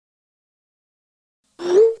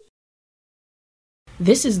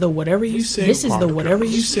This is the Whatever You Say. This is the Whatever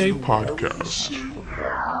You Say podcast.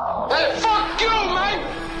 Hey, fuck you, man!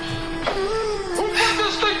 Who put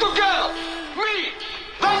this thing together? Me!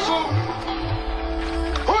 That's who!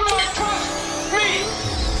 Who do I trust?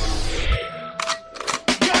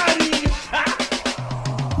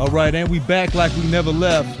 Me! All right, and we back like we never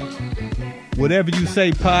left. Whatever You Say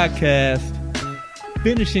podcast,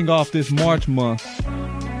 finishing off this March month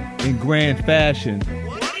in grand fashion.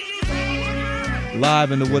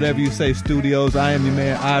 Live in the Whatever You Say studios. I am your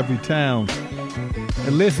man, Ivory Town.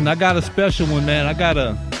 And listen, I got a special one, man. I got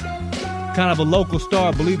a kind of a local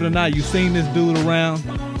star. Believe it or not, you've seen this dude around.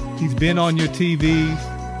 He's been on your TVs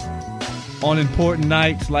on important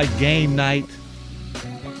nights like game night. You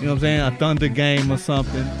know what I'm saying? A Thunder game or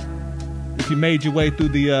something. If you made your way through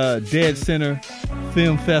the Dead Center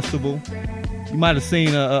Film Festival, you might have seen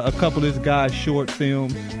a couple of this guy's short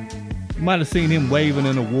films. You might have seen him waving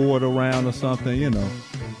an award around or something, you know,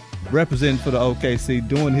 representing for the OKC,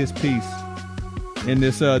 doing his piece in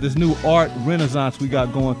this new art renaissance we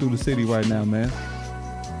got going through the city right now, man.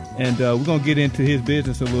 And we're gonna get into his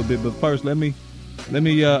business a little bit, but first let me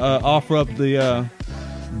offer up the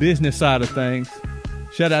business side of things.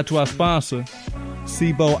 Shout out to our sponsor,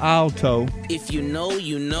 Cibo Alto. If you know,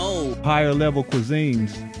 you know. Higher level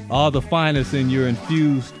cuisines, all the finest in your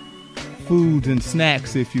infused foods and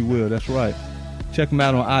snacks, if you will. That's right. Check them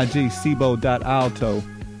out on IG, cibo.alto.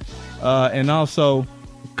 And also,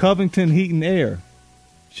 Covington Heat and Air.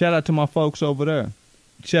 Shout out to my folks over there.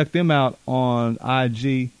 Check them out on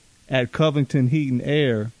IG at Covington Heat and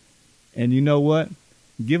Air. And you know what?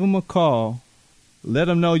 Give them a call. Let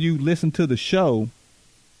them know you listen to the show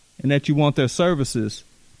and that you want their services.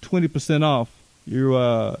 20% off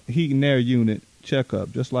your heat and air unit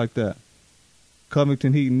checkup, just like that.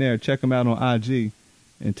 Covington Heat and Air. Check them out on IG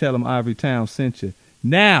and tell them Ivory Town sent you.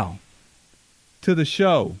 Now, to the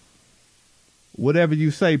show. Whatever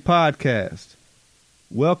You Say podcast.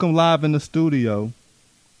 Welcome live in the studio.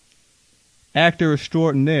 Actor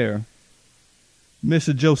extraordinaire,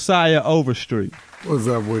 Mr. Josiah Overstreet. What's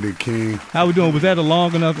up with it, King? How we doing? Was that a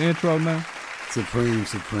long enough intro, man? Supreme.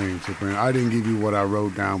 I didn't give you what I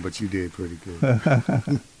wrote down, but you did pretty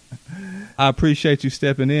good. I appreciate you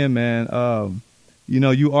stepping in, man. You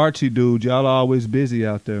know, you artsy dude. Y'all are always busy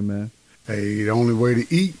out there, man. Hey, the only way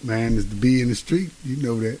to eat, man, is to be in the street. You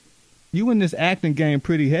know that. You in this acting game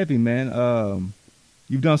pretty heavy, man.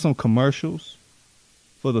 You've done some commercials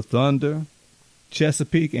for the Thunder,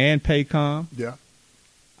 Chesapeake, and Paycom. Yeah.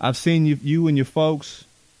 I've seen you and your folks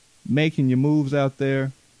making your moves out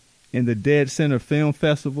there in the Dead Center Film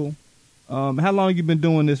Festival. How long you been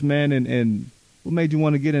doing this, man, and what made you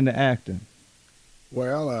want to get into acting?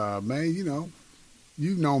 Well, man,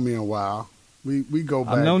 you've known me a while. We go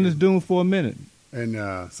back. I've known this dude for a minute.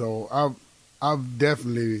 And so I've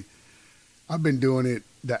been doing it,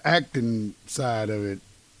 the acting side of it,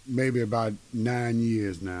 maybe about 9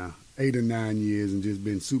 years now, 8 or 9 years, and just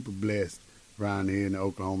been super blessed around here in the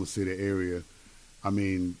Oklahoma City area. I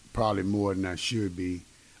mean, probably more than I should be,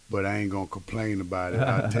 but I ain't going to complain about it.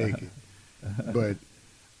 I'll take it. But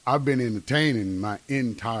I've been entertaining my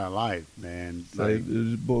entire life, man. So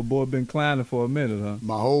boy been climbing for a minute, huh?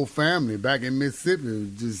 My whole family back in Mississippi,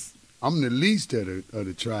 I'm the least of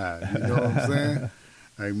the tribe. You know what I'm saying?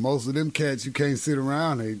 Like most of them cats, you can't sit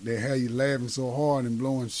around. They have you laughing so hard and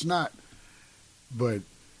blowing snot. But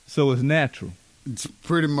so it's natural. It's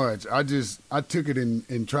pretty much. I took it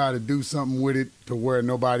and tried to do something with it to where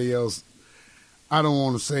nobody else, I don't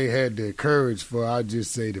want to say had the courage for, I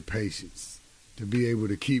just say the patience to be able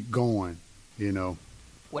to keep going, you know.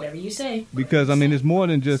 Whatever you say. Because, I mean, it's more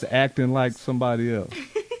than just acting like somebody else.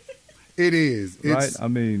 It is. Right? I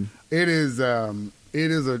mean. It is,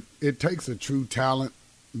 it takes a true talent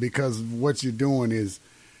because what you're doing is,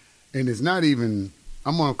 and it's not even,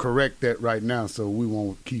 I'm going to correct that right now so we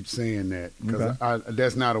won't keep saying that because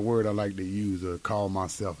that's not a word I like to use or call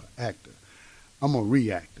myself an actor. I'm a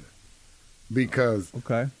reactor because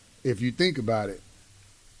if you think about it,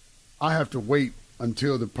 I have to wait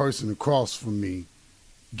until the person across from me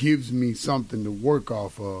gives me something to work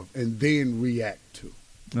off of and then react to.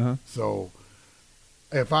 Uh-huh. So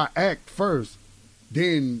if I act first,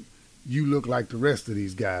 then you look like the rest of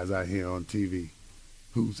these guys out here on TV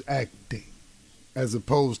who's acting, as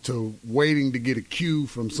opposed to waiting to get a cue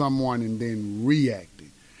from someone and then reacting.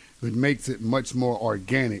 It makes it much more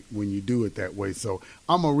organic when you do it that way. So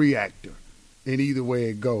I'm a reactor in either way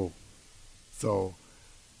it go. So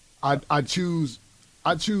I choose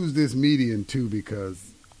this medium too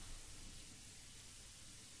because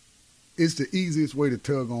it's the easiest way to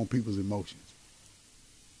tug on people's emotions.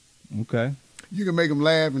 Okay. You can make them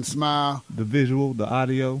laugh and smile. The visual, the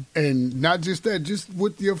audio. And not just that, just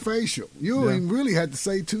with your facial. You don't even really have to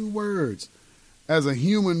say 2 words. As a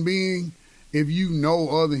human being, if you know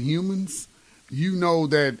other humans, you know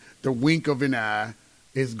that the wink of an eye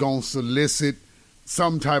is going to solicit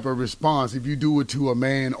some type of response if you do it to a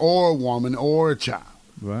man or a woman or a child.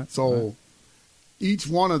 Right. So each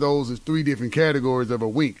one of those is 3 different categories of a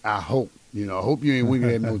wink, I hope. You know, I hope you ain't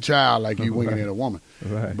winking at no child like you winking at a woman.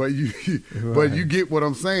 Right. But you get what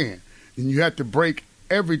I'm saying. And you have to break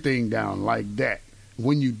everything down like that.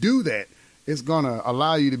 When you do that, it's going to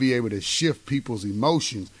allow you to be able to shift people's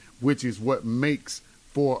emotions, which is what makes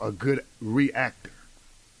for a good reactor.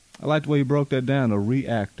 I like the way you broke that down, a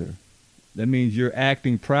reactor. That means your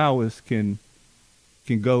acting prowess can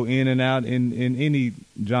go in and out in any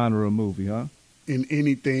genre of movie, huh? In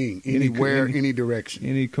anything, anywhere, any direction.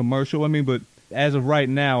 Any commercial. I mean, but as of right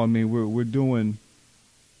now, I mean, we're doing,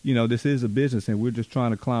 this is a business and we're just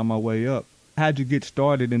trying to climb our way up. How'd you get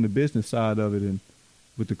started in the business side of it and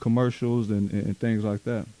with the commercials and things like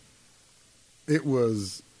that? It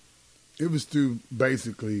was through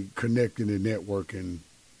basically connecting and networking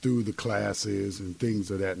through the classes and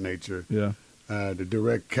things of that nature. Yeah.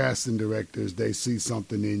 The casting directors, they see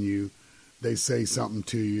something in you. They say something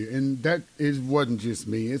to you. And that wasn't just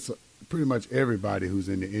me. It's pretty much everybody who's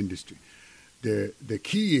in the industry. The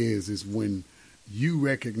key is when you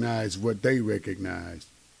recognize what they recognize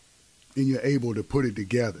and you're able to put it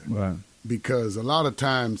together. Right. Because a lot of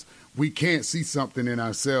times we can't see something in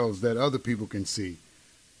ourselves that other people can see.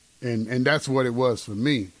 And that's what it was for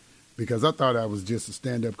me. Because I thought I was just a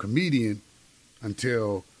stand-up comedian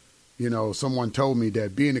until, someone told me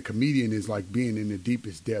that being a comedian is like being in the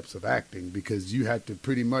deepest depths of acting because you have to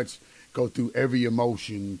pretty much go through every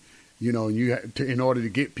emotion, and you have to, in order to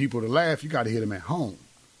get people to laugh, you got to hit them at home.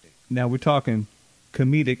 Now, we're talking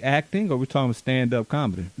comedic acting or we're talking stand-up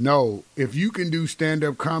comedy? No, if you can do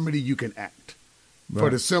stand-up comedy, you can act. Right. For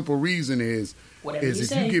the simple reason is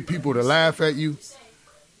if you get people to laugh at you,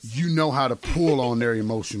 you know how to pull on their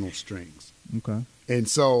emotional strings. Okay. And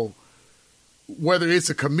so whether it's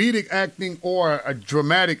a comedic acting or a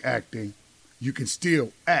dramatic acting, you can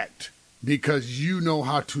still act because you know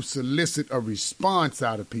how to solicit a response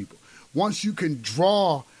out of people. Once you can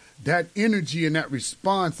draw that energy and that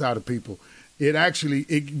response out of people,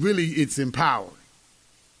 it's empowering.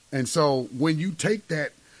 And so when you take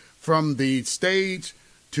that from the stage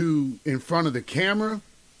to in front of the camera,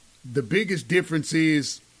 the biggest difference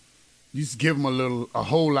is you just give them a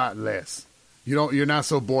whole lot less. You're not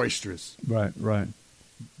so boisterous. Right.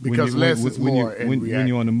 Because less is more. When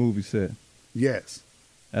you're on the movie set. Yes.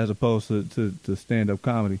 As opposed to stand-up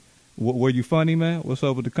comedy. Were you funny, man? What's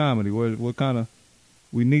up with the comedy? What kind of,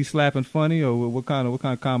 we knee slapping funny, or what kind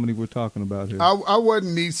of comedy we're talking about here? I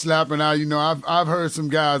wasn't knee slapping. I've heard some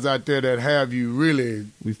guys out there that have you really.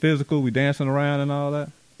 We physical, we dancing around and all that.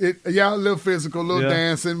 A little physical, a little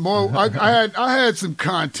dancing. More, I had some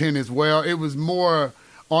content as well. It was more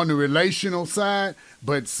on the relational side,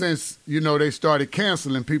 but since they started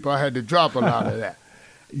canceling people, I had to drop a lot of that.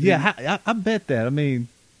 Yeah, I bet that. I mean,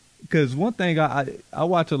 because one thing I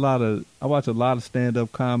watch a lot of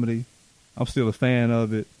stand-up comedy. I'm still a fan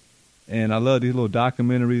of it, and I love these little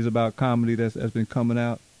documentaries about comedy that's been coming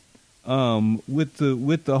out. With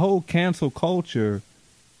the whole cancel culture.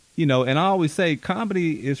 And I always say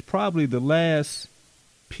comedy is probably the last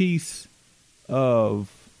piece of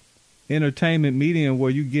entertainment medium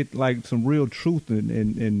where you get like some real truth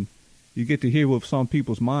and you get to hear what's on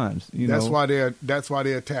people's minds. That's why they're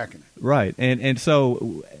attacking it. Right. And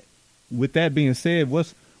so with that being said,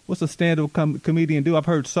 what's a stand-up comedian do? I've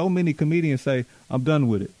heard so many comedians say, I'm done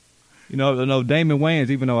with it. I know Damon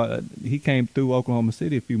Wayans, even though he came through Oklahoma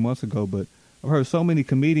City a few months ago, but I've heard so many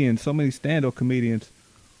comedians, so many stand-up comedians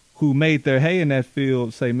who made their hay in that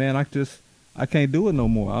field say, man, I can't do it no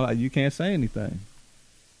more. You can't say anything.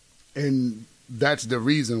 And that's the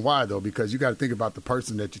reason why, though, because you got to think about the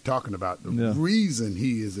person that you're talking about. The reason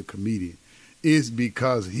he is a comedian is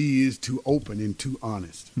because he is too open and too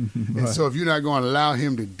honest. Right. And so if you're not going to allow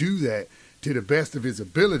him to do that to the best of his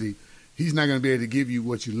ability, he's not going to be able to give you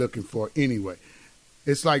what you're looking for anyway.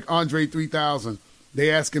 It's like Andre 3000.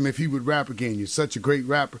 They asked him if he would rap again. You're such a great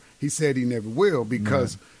rapper. He said he never will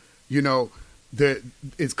because... Right.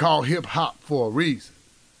 It's called hip hop for a reason.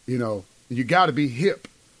 You got to be hip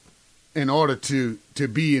in order to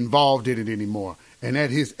be involved in it anymore. And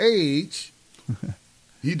at his age,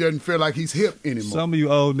 he doesn't feel like he's hip anymore. Some of you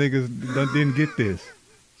old niggas didn't get this.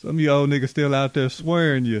 Some of you old niggas still out there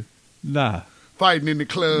swearing you. Nah. Fighting in the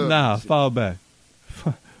club. Nah, fall back.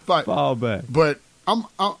 Fall back. But I'm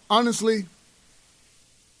honestly,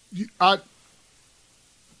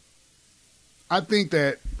 I think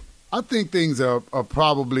things are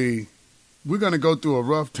probably, we're going to go through a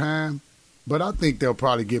rough time, but I think they'll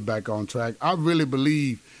probably get back on track. I really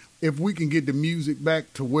believe if we can get the music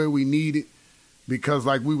back to where we need it, because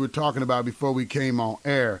like we were talking about before we came on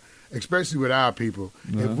air, especially with our people,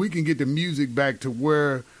 if we can get the music back to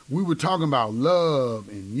where we were talking about love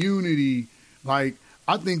and unity, like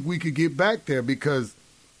I think we could get back there, because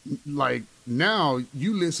like now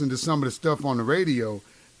you listen to some of the stuff on the radio,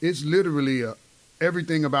 it's literally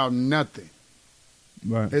everything about nothing.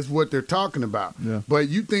 Right. It's what they're talking about. Yeah. But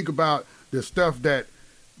you think about the stuff that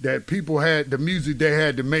people had, the music they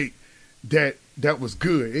had to make that was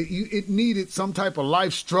good. It needed some type of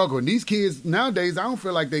life struggle. And these kids nowadays, I don't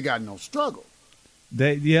feel like they got no struggle.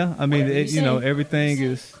 I mean, everything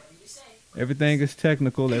is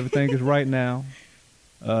technical. Everything is right now.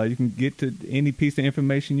 You can get to any piece of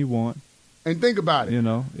information you want. And think about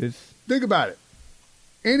it. Think about it.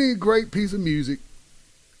 Any great piece of music,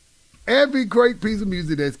 every great piece of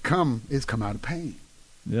music that's come out of pain.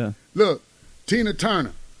 Yeah. Look, Tina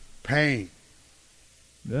Turner, pain.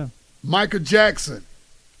 Yeah. Michael Jackson,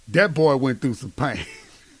 that boy went through some pain.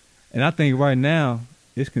 And I think right now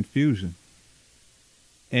it's confusion.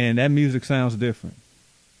 And that music sounds different.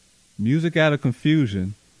 Music out of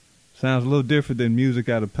confusion sounds a little different than music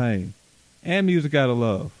out of pain. And music out of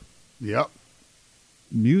love. Yep.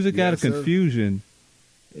 Music out of confusion,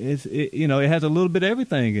 it has a little bit of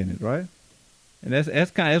everything in it, right? And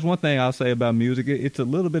that's one thing I'll say about music. It's a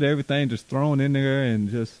little bit of everything just thrown in there, and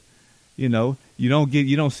just you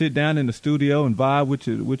don't sit down in the studio and vibe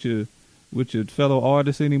with your fellow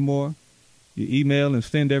artists anymore. You email and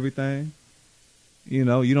send everything. You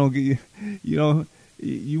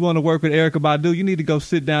want to work with Erykah Badu, you need to go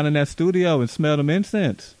sit down in that studio and smell them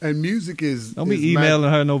incense. And music is don't be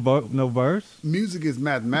emailing her no verse. Music is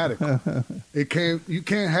mathematical. You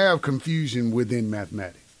can't have confusion within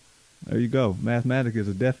mathematics. There you go. Mathematics is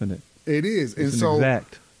a definite. It is, and so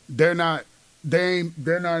exact. They're not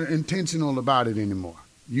intentional about it anymore.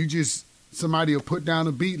 Somebody will put down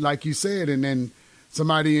a beat like you said, and then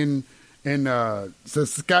somebody in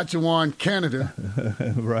Saskatchewan, Canada,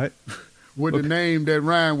 right. With a name that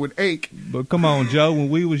rhymed with ache. But come on, Joe, when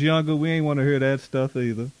we was younger, we ain't want to hear that stuff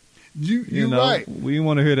either. You right. We didn't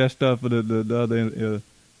want to hear that stuff that the other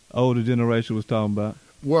older generation was talking about.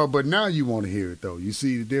 Well, but now you want to hear it, though. You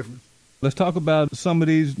see the difference? Let's talk about some of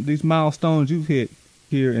these milestones you've hit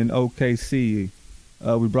here in OKC.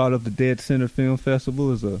 We brought up the Dead Center Film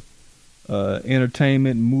Festival as a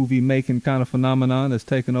entertainment, movie-making kind of phenomenon that's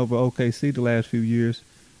taken over OKC the last few years.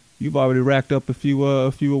 You've already racked up a few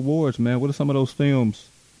awards, man. What are some of those films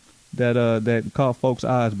that caught folks'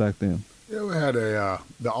 eyes back then? Yeah, we had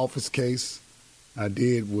The Office Case. I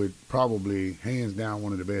did with probably hands down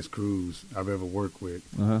one of the best crews I've ever worked with.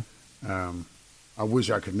 Uh-huh. I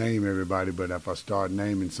wish I could name everybody, but if I start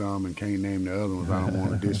naming some and can't name the other ones, I don't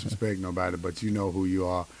want to disrespect nobody. But you know who you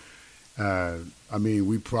are. I mean,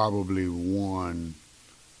 we probably won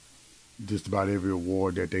just about every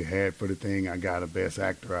award that they had for the thing. I got a Best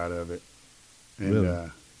Actor out of it, and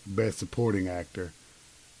really? Best Supporting Actor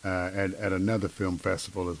at another film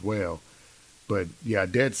festival as well. But yeah,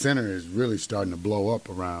 Dead Center is really starting to blow up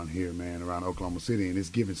around here, man, around Oklahoma City, and it's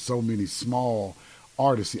giving so many small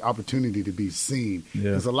artists the opportunity to be seen.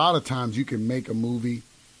 Because a lot of times you can make a movie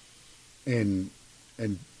and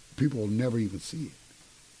people will never even see it.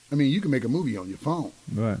 I mean, you can make a movie on your phone.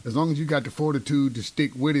 Right. As long as you got the fortitude to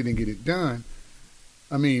stick with it and get it done.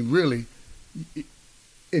 I mean, really,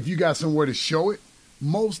 if you got somewhere to show it,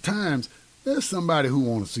 most times there's somebody who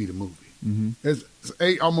want to see the movie. Mm-hmm. There's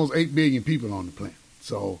almost 8 billion people on the planet.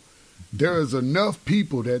 So there is enough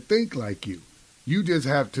people that think like you. You just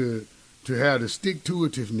have to have the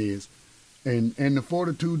stick-to-itiveness and the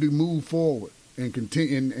fortitude to move forward and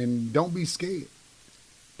continue and don't be scared.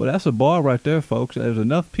 But that's a bar right there, folks. There's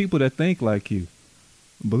enough people that think like you.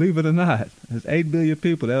 Believe it or not, there's 8 billion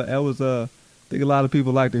people. That was I think a lot of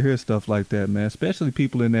people like to hear stuff like that, man. Especially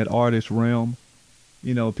people in that artist realm.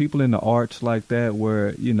 You know, people in the arts like that,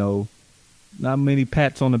 where not many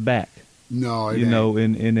pats on the back. No, it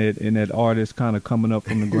ain't. In that artist kind of coming up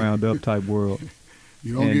from the ground up type world.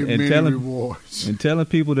 You don't get many rewards. And telling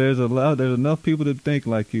people there's enough people that think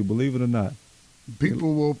like you. Believe it or not,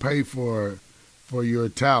 people will pay for your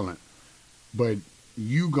talent, but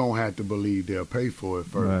you gonna have to believe they'll pay for it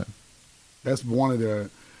first. Right. That's one of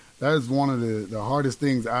the hardest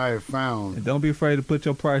things I have found. And don't be afraid to put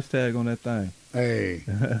your price tag on that thing. Hey,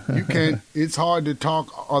 you can't. It's hard to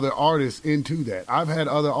talk other artists into that. I've had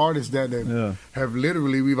other artists that have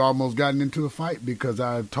literally, we've almost gotten into a fight because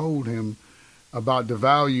I've told him about the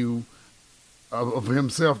value of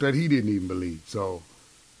himself that he didn't even believe. So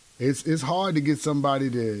it's hard to get somebody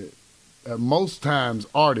to, most times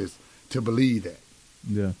artists, to believe that.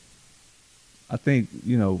 Yeah. I think,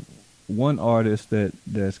 one artist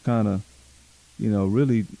that's kind of,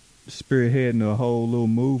 really spearheading a whole little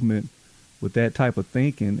movement with that type of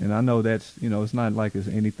thinking, and I know that's, it's not like it's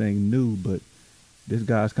anything new, but this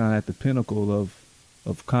guy's kind of at the pinnacle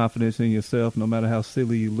of confidence in yourself, no matter how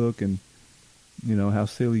silly you look and, how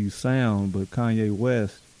silly you sound. But Kanye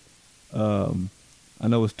West, I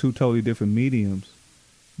know it's two totally different mediums,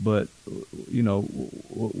 but,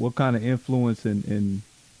 what kind of influence and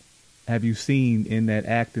have you seen in that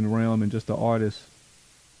acting realm and just the artist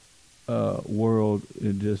world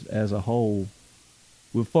and just as a whole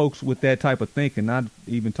with folks with that type of thinking, not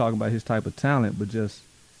even talking about his type of talent, but just,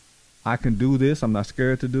 I can do this. I'm not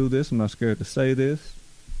scared to do this. I'm not scared to say this.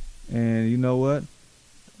 And you know what?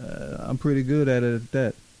 I'm pretty good at it at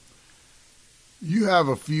that. You have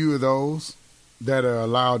a few of those that are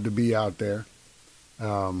allowed to be out there.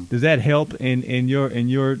 Does that help in your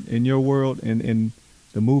world, in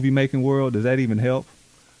the movie making world? Does that even help?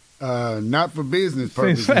 Not for business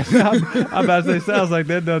purposes. I'm about to say, sounds like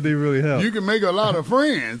that doesn't even really help. You can make a lot of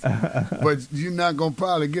friends, but you're not gonna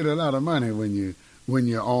probably get a lot of money when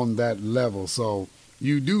you're on that level. So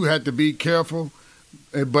you do have to be careful.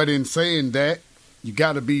 But in saying that, you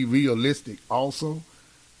got to be realistic also.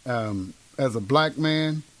 As a black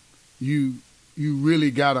man, you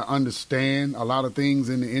really got to understand a lot of things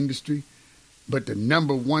in the industry. But the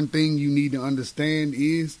number one thing you need to understand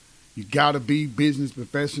is you got to be business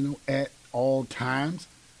professional at all times.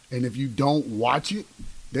 And if you don't watch it,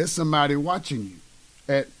 there's somebody watching you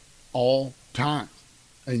at all times.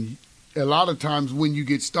 And a lot of times when you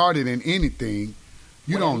get started in anything,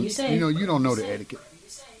 you don't know the etiquette.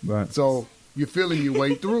 Right. So you're feeling your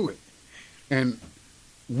way through it. And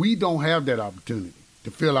we don't have that opportunity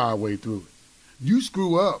to feel our way through it. You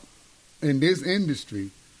screw up in this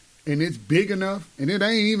industry and it's big enough, and it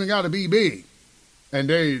ain't even got to be big.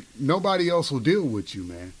 And nobody else will deal with you,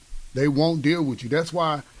 man. They won't deal with you. That's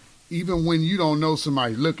why even when you don't know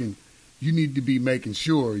somebody's looking, you need to be making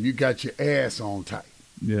sure you got your ass on tight.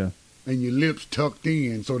 Yeah. And your lips tucked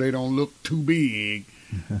in so they don't look too big.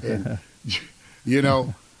 And,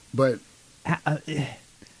 but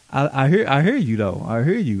I hear you though. I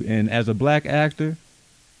hear you. And as a black actor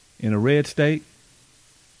in a red state,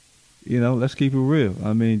 let's keep it real.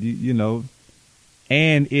 I mean,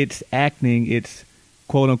 and it's acting, it's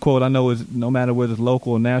quote unquote, I know it's no matter whether it's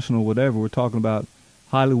local or national or whatever, we're talking about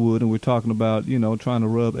Hollywood and we're talking about, trying to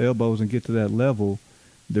rub elbows and get to that level.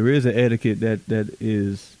 There is an etiquette that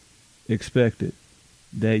is expected.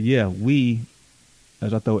 That, we,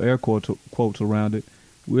 as I throw air quotes around it,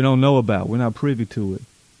 we don't know about. We're not privy to it.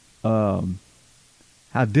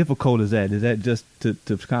 How difficult is that? Is that just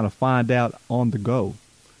to kind of find out on the go?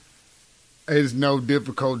 It's no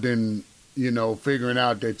difficult than, figuring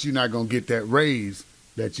out that you're not going to get that raise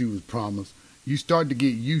that you was promised. You start to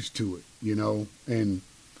get used to it, and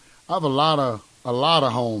I have a lot of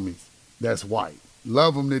homies that's white.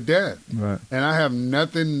 Love them to death. Right. And I have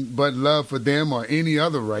nothing but love for them or any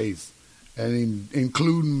other race, and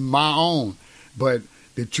including my own. But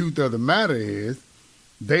the truth of the matter is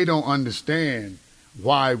they don't understand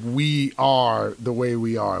why we are the way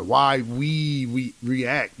we are, why we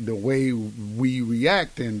react the way we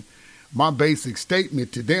react. And my basic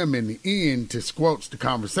statement to them in the end, to squelch the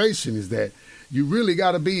conversation, is that you really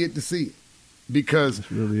got to be it to see it. Because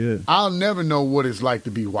that's really it. I'll never know what it's like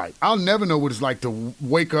to be white. I'll never know what it's like to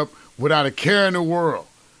wake up without a care in the world,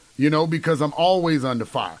 because I'm always under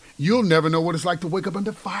fire. You'll never know what it's like to wake up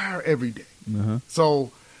under fire every day. Uh-huh.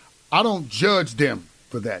 So I don't judge them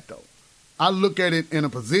for that, though. I look at it in a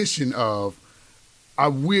position of, I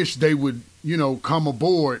wish they would, come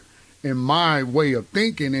aboard in my way of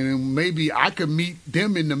thinking, and maybe I could meet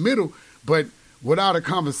them in the middle. But without a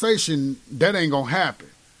conversation, that ain't going to happen.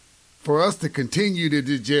 For us to continue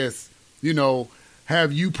to just,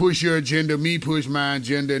 have you push your agenda, me push my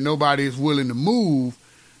agenda, and nobody is willing to move,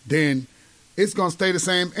 then it's going to stay the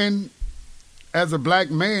same. And as a black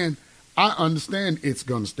man, I understand it's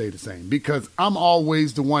going to stay the same because I'm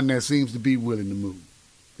always the one that seems to be willing to move,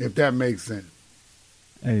 if that makes sense.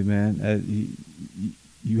 Hey, man,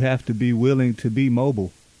 you have to be willing to be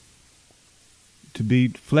mobile, to be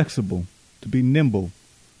flexible, to be nimble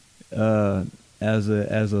as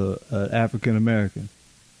a African American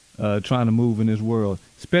trying to move in this world,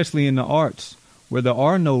 especially in the arts where there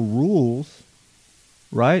are no rules.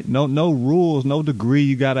 right? No rules, no degree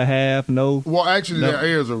you gotta have, no. Well, actually, there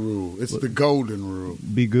is a rule. It's the golden rule.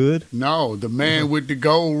 Be good. No, the man with the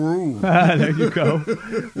gold rule. There you go.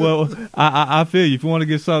 Well, I feel you. If you want to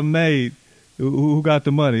get something made, who got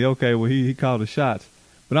the money? Okay, well he called the shots.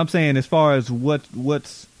 But I'm saying as far as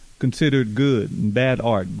what's considered good and bad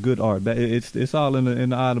art, good art, it's all in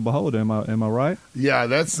the eye of the beholder. Am I right? Yeah,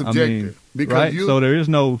 that's subjective. Because right? So there is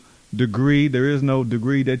no degree. There is no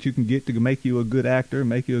degree that you can get to make you a good actor,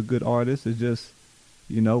 make you a good artist. It's just,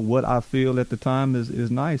 what I feel at the time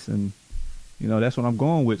is nice, and that's what I'm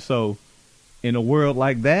going with. So in a world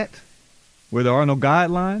like that, where there are no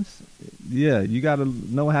guidelines, yeah, you got to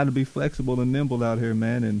know how to be flexible and nimble out here,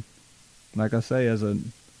 man. And like I say, as a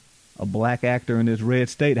black actor in this red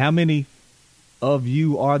state, how many of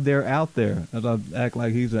you are there out there? As I act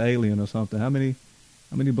like he's an alien or something. How many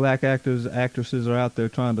black actors, actresses are out there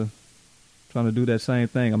trying to do that same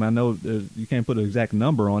thing? I mean, I know you can't put an exact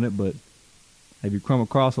number on it, but have you come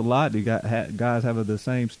across a lot? Do you got guys have the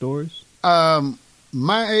same stories?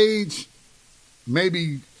 My age,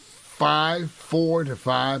 maybe 4 to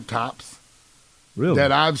 5 tops. Really?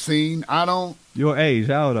 That I've seen. Your age?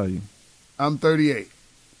 How old are you? I'm 38.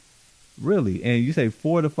 Really? And you say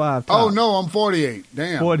 4 to 5 tops? Oh, no, I'm 48.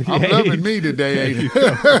 Damn. 48. I'm loving me today, ain't it?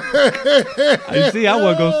 You see, I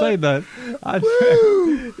wasn't going to say nothing.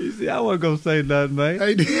 You see, I wasn't going to say nothing, man.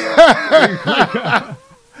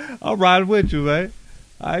 I'm riding with you, man.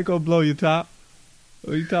 I ain't going to blow your top.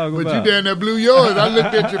 What are you talking about? But you down there blew yours. I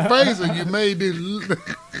looked at your face and you made this.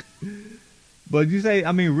 But you say,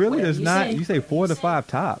 I mean, really, there's not. You say 4 to 5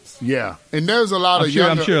 tops. Yeah, and there's a lot of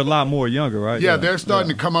younger. I'm sure a lot more younger, right? Yeah, they're starting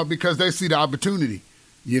to come up because they see the opportunity,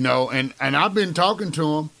 And I've been talking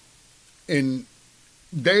to them, and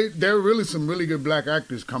there are really some really good black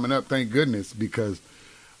actors coming up. Thank goodness, because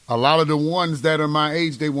a lot of the ones that are my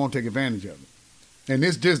age, they won't take advantage of it, and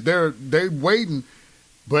it's just they're waiting.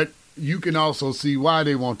 But you can also see why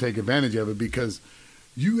they won't take advantage of it, because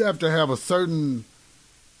you have to have a certain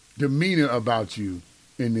demeanor about you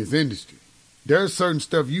in this industry. There's certain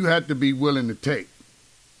stuff you have to be willing to take.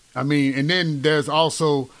 I mean, and then there's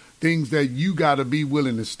also things that you got to be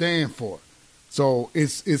willing to stand for. So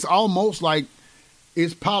it's almost like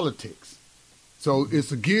it's politics. So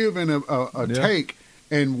it's a give and a take,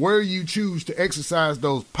 and where you choose to exercise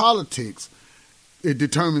those politics, it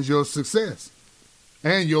determines your success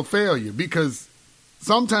and your failure, because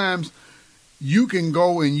sometimes you can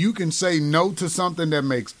go and you can say no to something that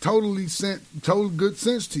makes total good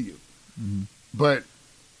sense to you. Mm-hmm. But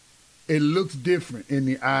it looks different in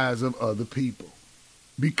the eyes of other people.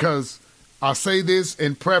 Because I say this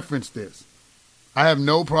and preference this. I have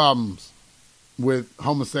no problems with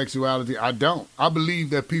homosexuality. I don't. I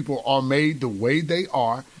believe that people are made the way they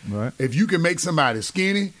are. Right. If you can make somebody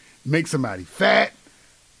skinny, make somebody fat,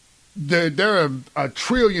 there are a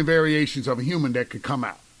trillion variations of a human that could come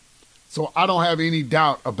out. So I don't have any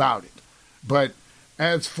doubt about it. But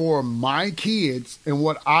as for my kids and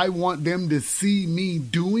what I want them to see me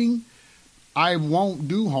doing, I won't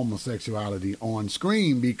do homosexuality on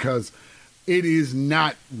screen, because it is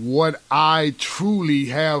not what I truly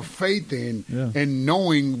have faith in and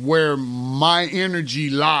knowing where my energy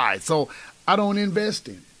lies. So I don't invest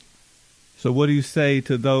in it. So what do you say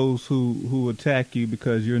to those who attack you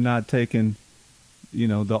because you're not taking,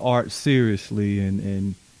 the art seriously,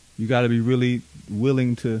 and you got to be really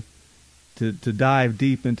willing to dive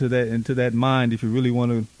deep into that mind if you really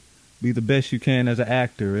want to be the best you can as an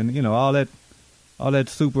actor, and all that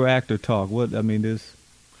super actor talk.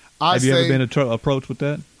 Have you ever been approached with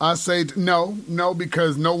that? I say no,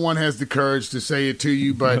 because no one has the courage to say it to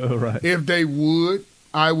you. But right. If they would,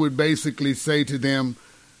 I would basically say to them,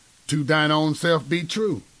 to thine own self be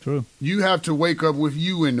true. True. You have to wake up with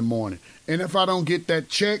you in the morning. And if I don't get that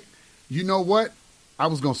check, you know what? I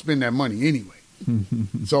was going to spend that money anyway.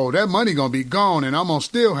 So that money going to be gone, and I'm going to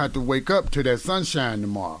still have to wake up to that sunshine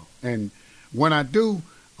tomorrow. And when I do,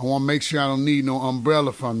 I want to make sure I don't need no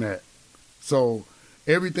umbrella from that. So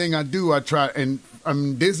everything I do, I try. And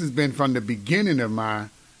this has been from the beginning of my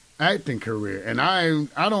acting career. And I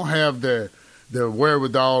don't have the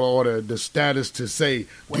wherewithal or the status to say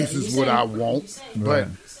this is what I want. But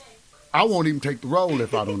I won't even take the role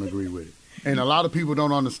if I don't agree with it. And a lot of people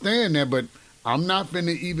don't understand that, but I'm not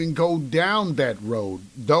finna even go down that road.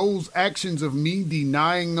 Those actions of me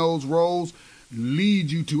denying those roles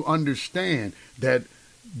lead you to understand that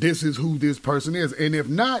this is who this person is. And if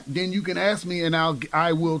not, then you can ask me and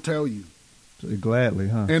I will tell you. Gladly,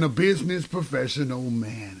 huh? In a business professional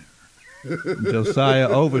manner. Josiah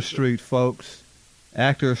Overstreet, folks.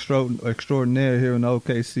 Actor extraordinaire here in the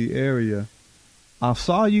OKC area. I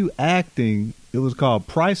saw you acting It was called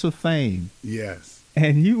Price of Fame. Yes.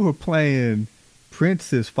 And you were playing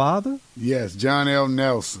Prince's father? Yes, John L.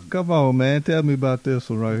 Nelson. Come on, man. Tell me about this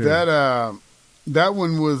one right here. That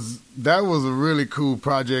was a really cool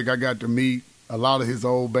project. I got to meet a lot of his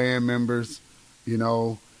old band members, you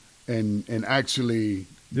know, and actually.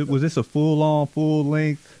 Was this a full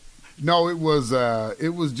length? No, it was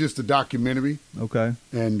just a documentary. Okay.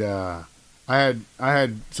 And I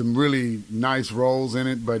had some really nice roles in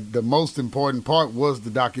it, but the most important part was the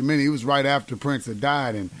documentary. It was right after Prince had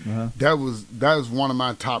died, and that was one of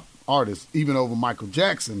my top artists, even over Michael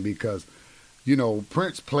Jackson, because, you know,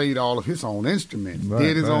 Prince played all of his own instruments,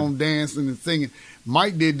 did his own dancing and singing.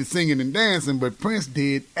 Mike did the singing and dancing, but Prince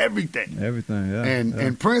did everything. Everything, yeah.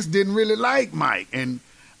 And Prince didn't really like Mike, and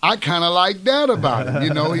I kind of like that about him.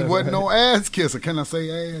 You know, he wasn't no ass kisser. Can I say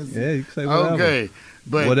ass? Yeah, you can say whatever. Okay.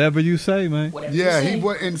 But whatever you say, man. He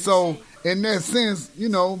was, and so in that sense, you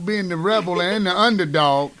know, being the rebel and the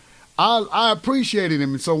underdog, I appreciated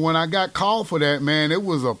him. And so when I got called for that, man, it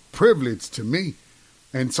was a privilege to me.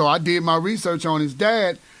 And so I did my research on his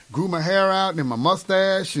dad, grew my hair out and my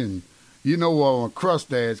mustache, and you know, a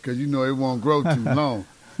crustache, because you know it won't grow too long.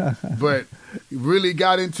 But really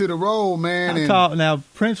got into the role, man. How tall? Now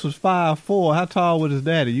Prince was 5'4". How tall was his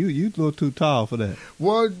daddy? You a little too tall for that.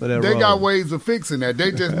 Well, they got ways of fixing that.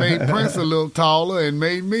 They just made Prince a little taller and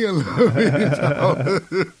made me a little bit taller,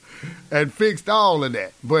 and fixed all of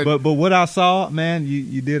that. But what I saw, man,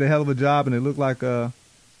 you did a hell of a job, and it looked like a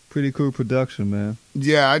pretty cool production, man.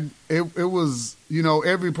 Yeah, it was. You know,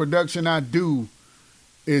 every production I do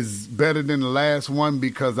is better than the last one,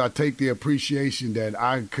 because I take the appreciation that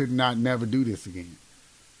I could not never do this again.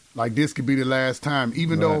 Like, this could be the last time.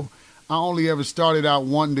 Even though I only ever started out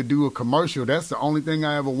wanting to do a commercial, that's the only thing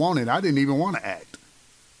I ever wanted. I didn't even want to act.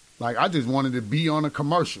 Like, I just wanted to be on a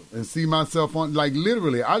commercial and see myself on, like,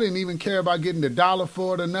 literally, I didn't even care about getting the dollar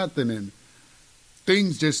for it or nothing. And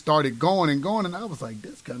things just started going, and I was like,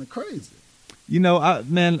 that's kind of crazy. You know, I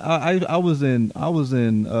was in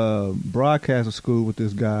broadcasting school with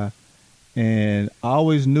this guy, and I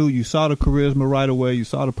always knew you saw the charisma right away, you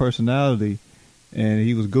saw the personality, and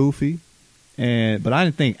he was goofy, but I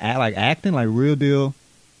didn't think acting, like real deal,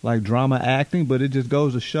 like drama acting. But it just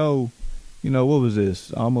goes to show, you know, what was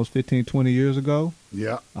this, almost 15, 20 years ago?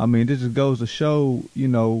 Yeah. I mean, this just goes to show, you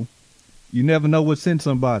know, you never know what's in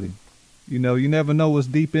somebody. You know, you never know what's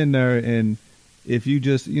deep in there, and if you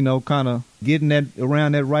just, you know, kind of get in that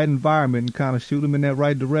around that right environment and kind of shoot them in that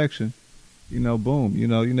right direction, you know, boom, you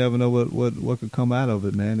know, you never know what could come out of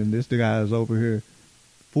it, man. And this guy is over here,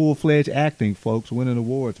 full-fledged acting, folks, winning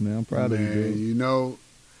awards, man. I'm proud of you, dude. You know,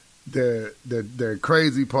 the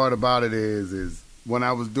crazy part about it is when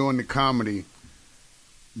I was doing the comedy,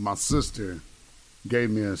 my sister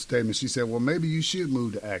gave me a statement. She said, well, maybe you should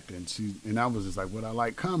move to acting. And I was just like, well, I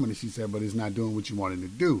like comedy. She said, but it's not doing what you wanted to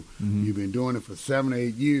do. Mm-hmm. You've been doing it for 7 or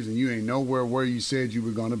 8 years, and you ain't nowhere where you said you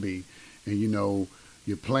were going to be. And, you know,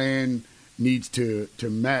 your plan needs to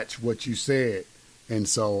match what you said. And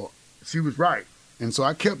so she was right. And so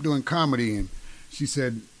I kept doing comedy, and she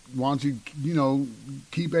said, why don't you, you know,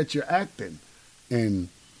 keep at your acting? And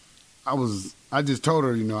I just told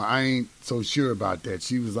her, you know, I ain't so sure about that.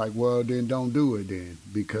 She was like, well, then don't do it then,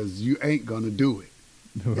 because you ain't going to do it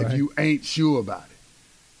if you ain't sure about it.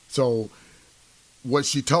 So what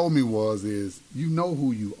she told me is, you know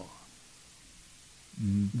who you are.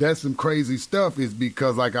 Mm-hmm. That's some crazy stuff, is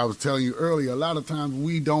because, like I was telling you earlier, a lot of times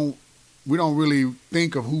we don't really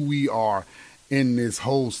think of who we are in this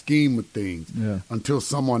whole scheme of things until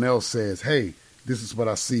someone else says, hey, this is what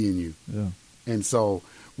I see in you. Yeah. And so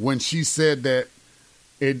when she said that,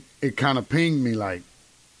 it kind of pinged me like,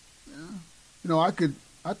 you know, I could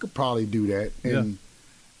probably do that.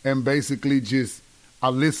 And basically just, I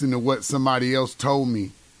listened to what somebody else told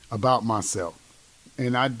me about myself.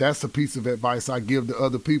 And that's a piece of advice I give to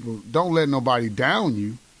other people. Don't let nobody down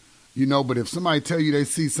you, you know, but if somebody tell you they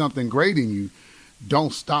see something great in you,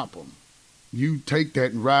 don't stop them. You take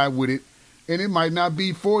that and ride with it. And it might not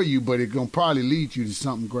be for you, but it's going to probably lead you to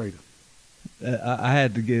something greater. I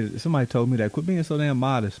had to somebody told me that. Quit being so damn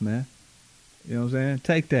modest, man. You know what I'm saying?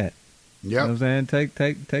 Take that. Yeah. You know what I'm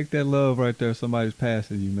saying? Take that love right there somebody's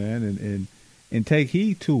passing you, man, and take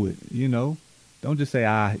heed to it, you know. Don't just say,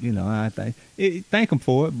 I thank them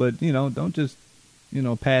for it, but, you know, don't just, you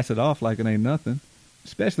know, pass it off like it ain't nothing.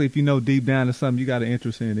 Especially if you know deep down it's something you got an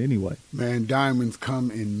interest in anyway. Man, diamonds come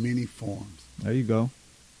in many forms. There you go.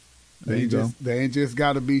 They ain't just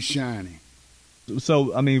got to be shiny.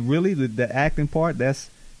 So, I mean, really, the acting part, that's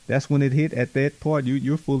when it hit at that part.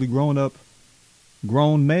 You're fully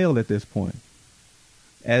grown male at this point.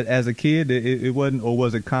 As a kid, it wasn't, or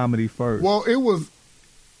was it comedy first? Well, it was.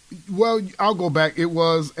 Well, I'll go back. It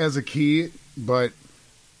was as a kid, but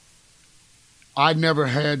I never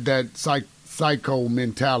had that psycho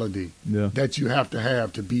mentality that you have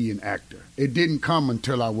to be an actor. It didn't come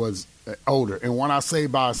until I was older. And when I say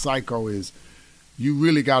by a psycho is you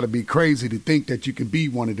really got to be crazy to think that you can be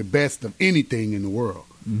one of the best of anything in the world.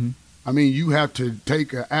 Mm-hmm. I mean, you have to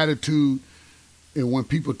take an attitude, and when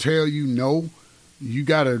people tell you no, you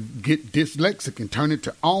got to get dyslexic and turn it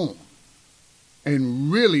to on.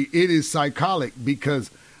 And really, it is psychotic because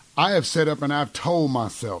I have set up and I've told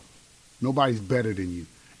myself, nobody's better than you.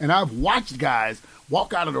 And I've watched guys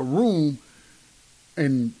walk out of the room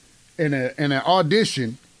in an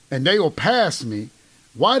audition, and they will pass me.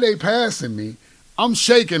 Why they passing me? I'm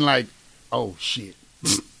shaking like, oh, shit.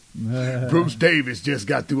 Bruce Davis just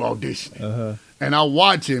got through auditioning. And I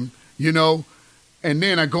watch him, you know, and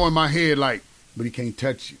then I go in my head like, but he can't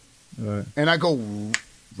touch you. Right. And I go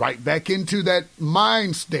right back into that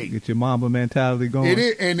mind state. Get your Mamba mentality going. It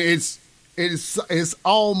is, and it's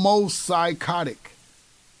almost psychotic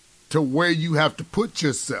to where you have to put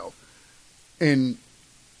yourself, and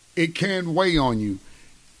it can weigh on you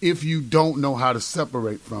if you don't know how to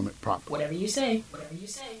separate from it properly. Whatever you say. Whatever you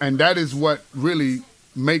say. And that is what really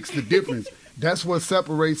makes the difference. That's what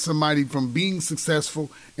separates somebody from being successful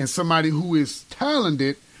and somebody who is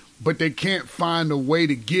talented, but they can't find a way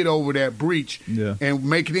to get over that breach and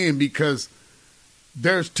make it in, because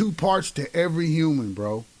there's two parts to every human,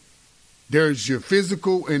 bro. There's your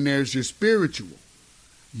physical and there's your spiritual.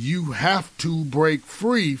 You have to break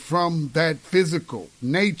free from that physical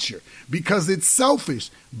nature because it's selfish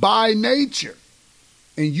by nature.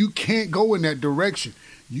 And you can't go in that direction.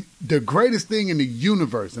 The greatest thing in the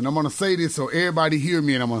universe, and I'm going to say this so everybody hear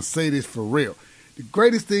me, and I'm going to say this for real. The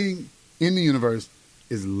greatest thing in the universe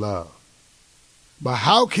is love. But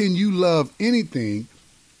how can you love anything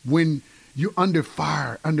when you're under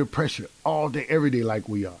fire, under pressure all day, every day like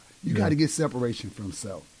we are? You got to get separation from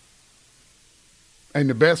self. And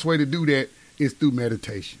the best way to do that is through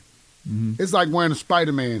meditation. Mm-hmm. It's like wearing a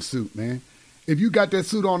Spider-Man suit, man. If you got that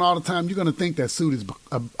suit on all the time, you're going to think that suit is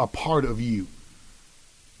a part of you.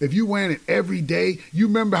 If you're wearing it every day, you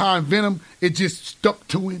remember how in Venom, it just stuck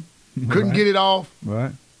to him, couldn't get it off.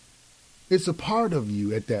 Right. It's a part of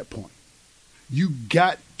you at that point. You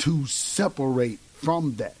got to separate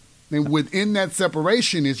from that. And within that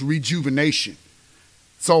separation is rejuvenation.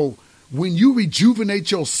 So when you rejuvenate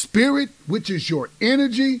your spirit, which is your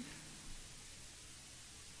energy,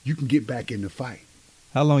 you can get back in the fight.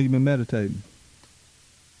 How long you been meditating?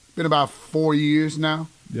 Been about 4 years now.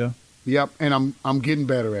 Yeah. Yep, and I'm getting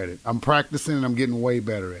better at it. I'm practicing and I'm getting way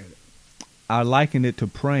better at it. I liken it to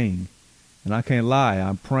praying, and I can't lie.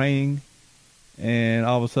 I'm praying, and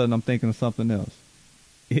all of a sudden I'm thinking of something else.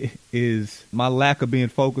 Is my lack of being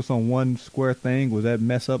focused on one square thing, would that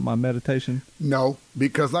mess up my meditation? No,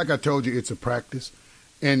 because like I told you, it's a practice.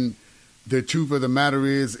 And the truth of the matter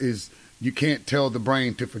is you can't tell the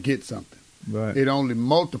brain to forget something. Right. It only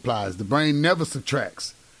multiplies. The brain never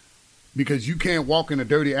subtracts. Because you can't walk in a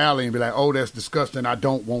dirty alley and be like, oh, that's disgusting. I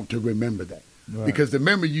don't want to remember that. Right. Because the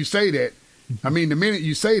minute you say that, the minute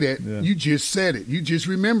you say that, you just said it. You just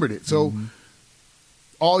remembered it. So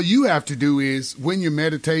all you have to do is, when you're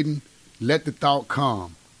meditating, let the thought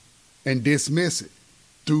come and dismiss it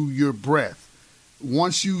through your breath.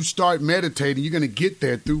 Once you start meditating, you're going to get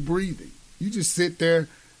there through breathing. You just sit there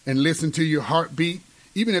and listen to your heartbeat,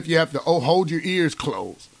 even if you have to hold your ears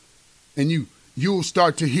closed, and you'll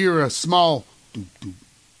start to hear a small doop, doop,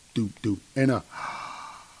 doop, doop, and a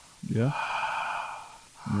yeah.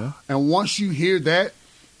 And once you hear that,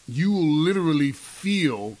 you will literally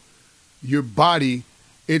feel your body.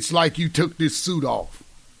 It's like you took this suit off.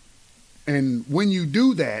 And when you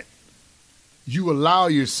do that, you allow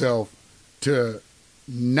yourself to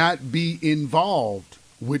not be involved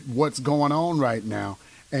with what's going on right now.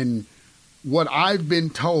 And what I've been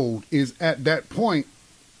told is at that point,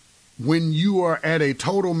 when you are at a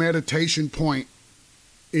total meditation point,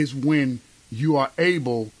 is when you are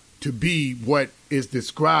able to be what is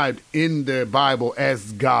described in the Bible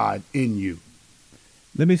as God in you.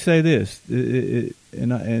 Let me say this, and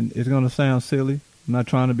it's going to sound silly. I'm not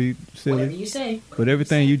trying to be silly. Whatever you say. But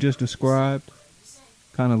everything you just described,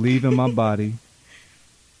 kind of leaving my body,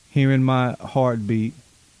 hearing my heartbeat,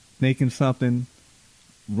 thinking something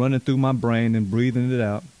running through my brain and breathing it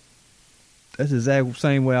out, that's the exact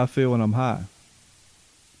same way I feel when I'm high.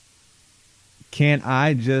 Can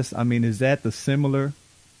I just, is that the similar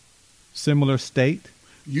state?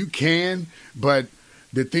 You can, but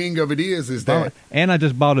the thing of it is that... And I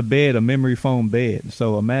just bought a memory foam bed,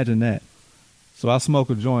 so imagine that. So I smoke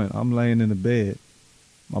a joint. I'm laying in the bed.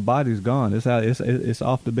 My body's gone. It's out. It's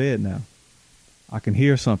off the bed now. I can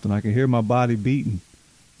hear something. I can hear my body beating.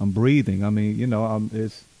 I'm breathing. I mean,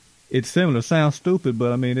 it's similar. It sounds stupid,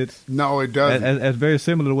 but I mean, No, it doesn't. It's very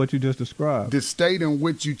similar to what you just described. The state in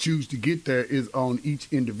which you choose to get there is on each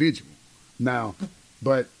individual. Now,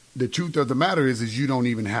 but the truth of the matter is you don't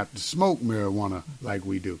even have to smoke marijuana like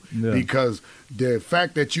we do. Yeah. Because the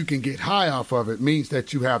fact that you can get high off of it means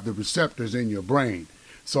that you have the receptors in your brain.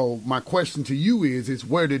 So my question to you is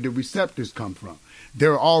where did the receptors come from?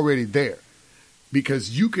 They're already there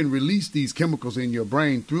because you can release these chemicals in your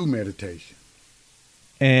brain through meditation.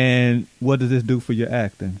 And what does this do for your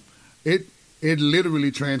acting? It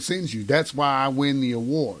literally transcends you. That's why I win the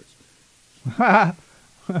awards.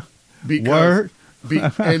 Because, Word?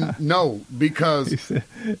 Because he said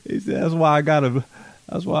that's why I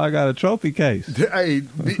got a trophy case. And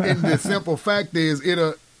the simple fact is,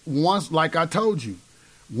 once, like I told you,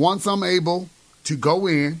 once I'm able to go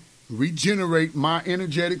in, regenerate my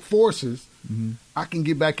energetic forces, I can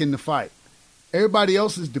get back in the fight. Everybody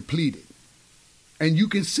else is depleted, and you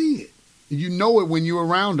can see it. You know it when you're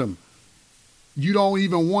around them. You don't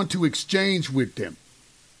even want to exchange with them.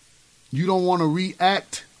 You don't want to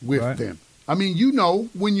react with them. I mean,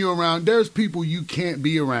 when you're around, there's people you can't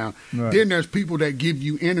be around. Right. Then there's people that give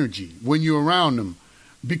you energy when you're around them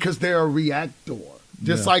because they're a reactor,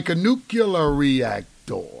 just like a nuclear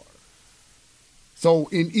reactor. So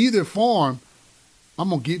in either form, I'm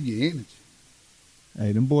going to give you energy.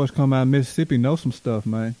 Hey, them boys come out of Mississippi know some stuff,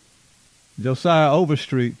 man. Josiah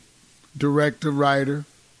Overstreet. Director, writer.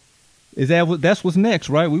 That's what's next,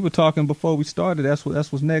 right? We were talking before we started. That's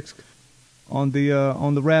what's next. On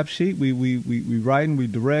the rap sheet, we writing, we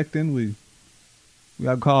directing, we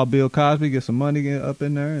got to call Bill Cosby, get some money up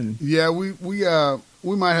in there, and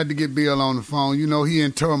we might have to get Bill on the phone. He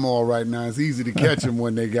in turmoil right now. It's easy to catch him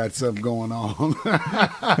when they got something going on.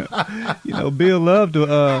 Bill loved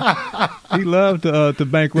to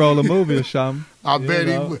bankroll a movie or something. I bet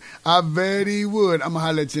he would. I bet he would. I'm gonna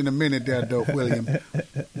holler at you in a minute, there, Dope William.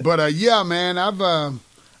 But yeah, man, I've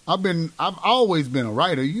always been a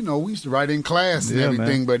writer. We used to write in class and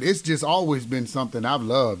everything, but it's just always been something I've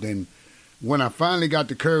loved. And when I finally got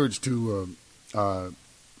the courage to, a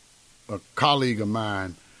colleague of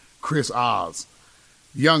mine, Chris Oz,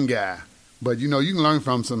 young guy, but you can learn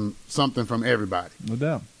from something from everybody. No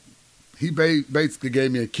doubt. He basically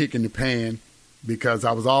gave me a kick in the pan because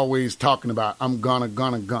I was always talking about I'm gonna.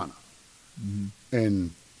 Mm-hmm.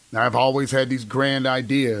 And I've always had these grand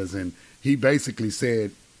ideas, and he basically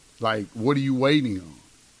said, like, what are you waiting on?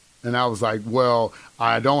 And I was like, well,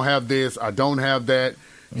 I don't have this. I don't have that.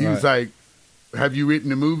 He was like, have you written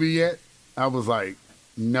the movie yet? I was like,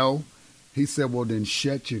 no. He said, well, then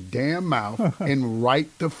shut your damn mouth and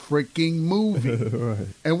write the freaking movie. Right.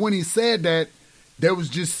 And when he said that, there was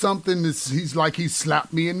just something he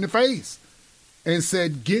slapped me in the face and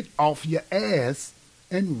said, get off your ass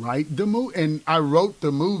and write the movie. And I wrote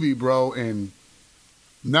the movie, bro, and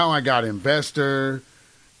now I got investor.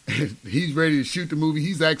 He's ready to shoot the movie.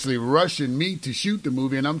 He's actually rushing me to shoot the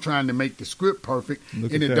movie, and I'm trying to make the script perfect.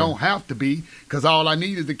 And it don't have to be, because all I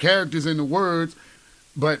need is the characters and the words.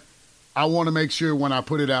 But I want to make sure when I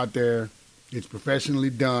put it out there, it's professionally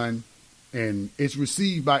done, and it's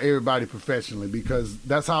received by everybody professionally, because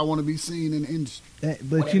that's how I want to be seen in the industry.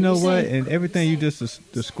 But you know what? And everything you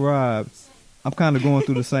just described, I'm kind of going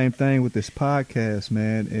through the same thing with this podcast,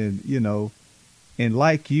 man. And, and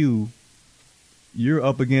like you're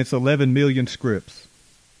up against 11 million scripts,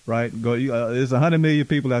 right? There's 100 million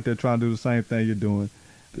people out there trying to do the same thing you're doing.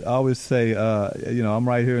 I always say, I'm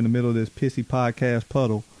right here in the middle of this pissy podcast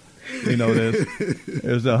puddle.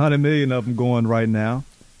 There's 100 million of them going right now.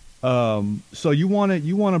 So you want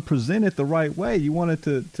to present it the right way. You want it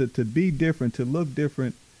to be different, to look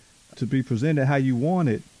different, to be presented how you want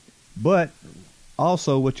it. But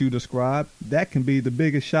also what you described, that can be the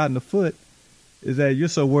biggest shot in the foot, is that you're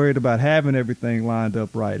so worried about having everything lined up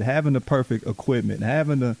right, having the perfect equipment,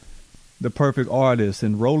 having the perfect artist,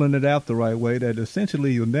 and rolling it out the right way, that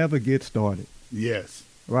essentially you'll never get started. Yes.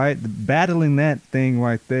 Right? Battling that thing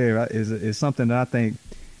right there is something that I think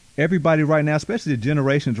everybody right now, especially the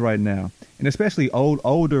generations right now, and especially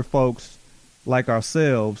older folks like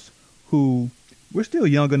ourselves, who we're still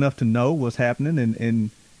young enough to know what's happening, and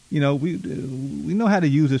we know how to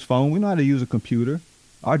use this phone, we know how to use a computer.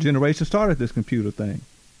 Our generation started this computer thing.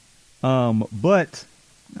 But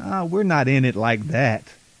we're not in it like that.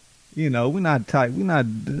 We're not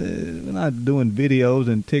doing videos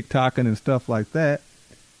and TikToking and stuff like that.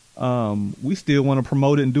 We still want to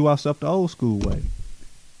promote it and do our stuff the old school way.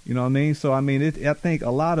 You know what I mean? So, I mean, I think a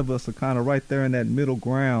lot of us are kind of right there in that middle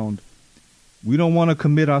ground. We don't want to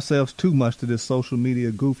commit ourselves too much to this social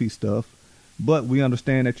media goofy stuff, but we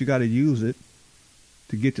understand that you got to use it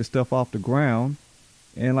to get your stuff off the ground.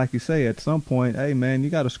 And like you say, at some point, hey, man, you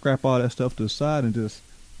got to scrap all that stuff to the side and just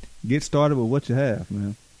get started with what you have,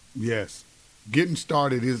 man. Yes. Getting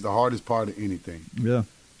started is the hardest part of anything. Yeah.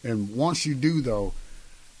 And once you do, though,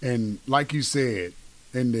 and like you said,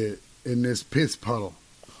 in this piss puddle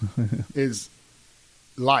is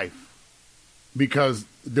life. Because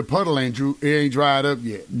the puddle ain't dried up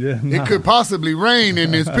yet. Yeah, nah. It could possibly rain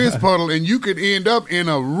in this piss puddle, and you could end up in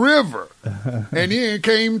a river, and you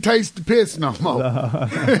can't even taste the piss no more.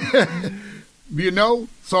 You know,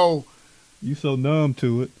 so you so numb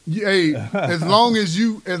to it. Hey, as long as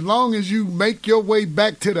you make your way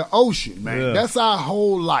back to the ocean, man, yeah. That's our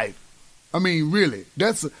whole life. I mean, really,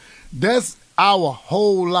 that's our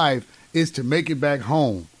whole life is to make it back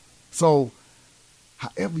home. So.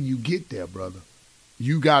 However you get there, brother,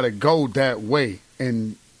 you got to go that way,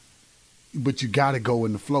 but you got to go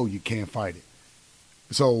in the flow. You can't fight it.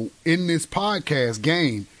 So in this podcast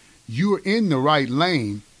game, you're in the right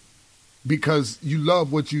lane because you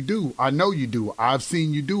love what you do. I know you do. I've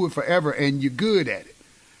seen you do it forever, and you're good at it.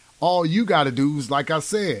 All you got to do is, like I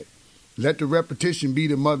said, let the repetition be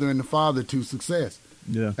the mother and the father to success.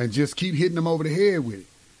 Yeah. And just keep hitting them over the head with it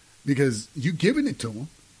because you're giving it to them,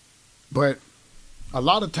 but a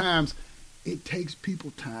lot of times, it takes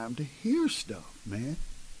people time to hear stuff, man.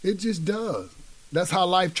 It just does. That's how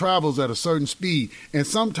life travels at a certain speed, and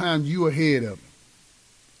sometimes you ahead of it.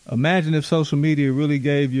 Imagine if social media really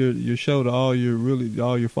gave your show to all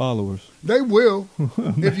your followers. They will,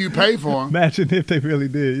 if you pay for them. Imagine if they really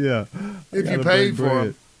did, yeah. If you paid for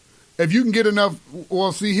them. If you can get enough,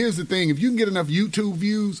 well, see, here's the thing. If you can get enough YouTube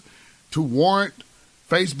views to warrant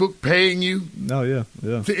Facebook paying you. Oh, yeah.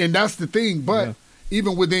 See, and that's the thing, but... Yeah.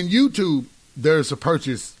 Even within YouTube, there's a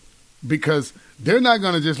purchase because they're not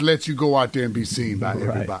going to just let you go out there and be seen by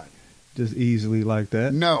everybody. Just easily like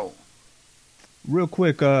that. No. Real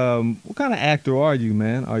quick, what kind of actor are you,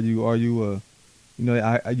 man? Are you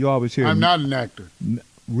you always hear... I'm not an actor.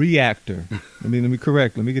 Reactor. Let me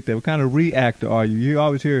correct. Let me get that. What kind of reactor are you? You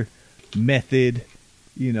always hear method,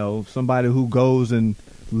 somebody who goes and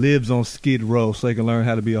lives on Skid Row so they can learn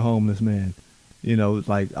how to be a homeless man.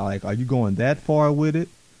 Like, are you going that far with it,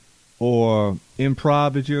 or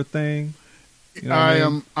improv is your thing? I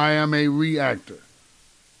am a reactor.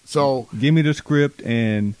 So give me the script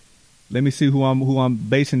and let me see who I'm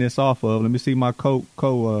basing this off of. Let me see my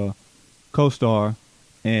co-star,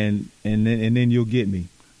 and then you'll get me.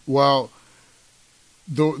 Well,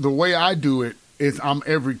 the way I do it is I'm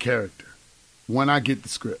every character when I get the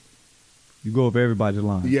script. You go over everybody's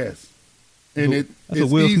line. Yes, and that's what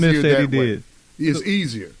Will Smith said he did. It's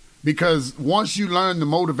easier because once you learn the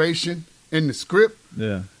motivation in the script,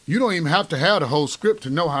 you don't even have to have the whole script to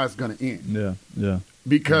know how it's going to end. Yeah.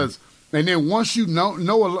 Because, and then once you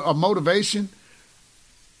know a motivation,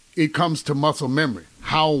 it comes to muscle memory.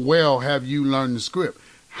 How well have you learned the script?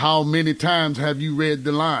 How many times have you read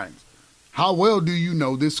the lines? How well do you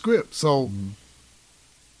know this script? So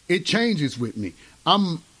it changes with me.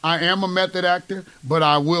 I am a method actor, but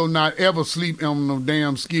I will not ever sleep on no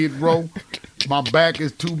damn Skid Row. My back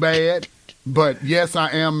is too bad. But yes,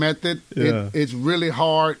 I am method. Yeah. It's really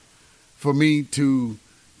hard for me to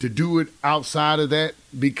do it outside of that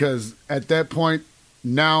because at that point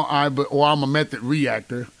now I'm a method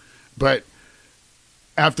reactor. But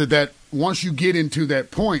after that, once you get into that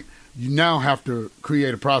point, you now have to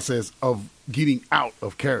create a process of getting out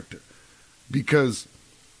of character because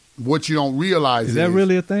what you don't realize is that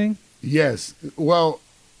really a thing? Yes. Well,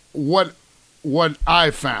 what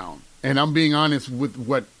I found, and I'm being honest with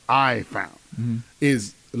what I found,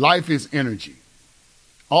 is life is energy.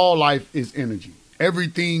 All life is energy.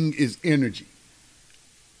 Everything is energy.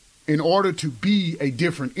 In order to be a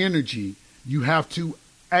different energy, you have to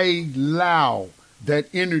allow that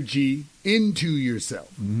energy into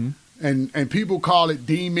yourself. And people call it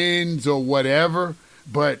demons or whatever,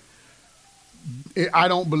 but I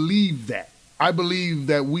don't believe that. I believe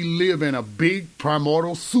that we live in a big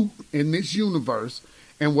primordial soup in this universe,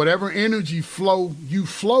 and whatever energy flow you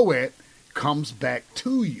flow at comes back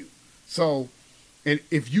to you. So, and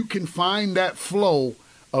if you can find that flow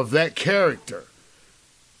of that character,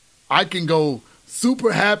 I can go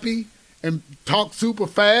super happy and talk super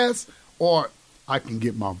fast, or I can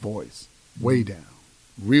get my voice way down,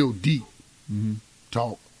 real deep,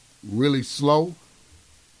 talk really slow,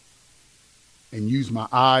 and use my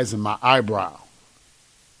eyes and my eyebrow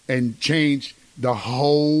and change the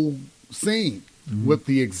whole scene with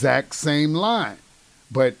the exact same line.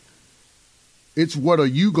 But it's what are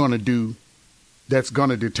you going to do that's going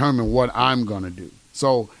to determine what I'm going to do.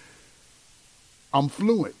 So I'm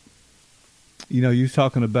fluid. You know, you're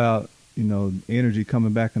talking about, energy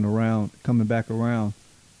coming back around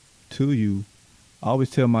to you. I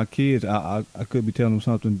always tell my kids, I could be telling them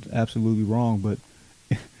something absolutely wrong, but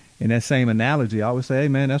in that same analogy, I always say, hey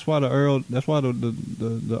man, that's why the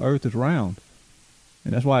earth is round.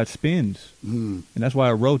 And that's why it spins. And that's why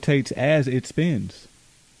it rotates as it spins.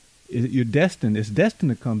 You're destined. It's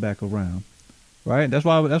destined to come back around, right? That's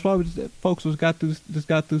why folks just got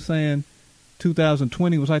through saying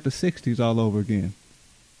 2020 was like the 60s all over again.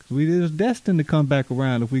 Because we was destined to come back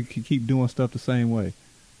around if we could keep doing stuff the same way.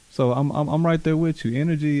 So I'm right there with you.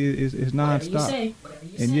 Energy is nonstop. Whatever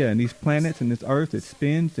you And say. yeah, and these planets and this Earth, it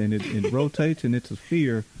spins and it rotates, and it's a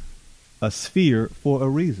sphere for a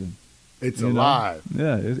reason. It's alive.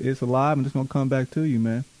 Yeah, it's alive, and it's gonna come back to you,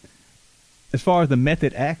 man. As far as the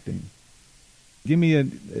method acting, give me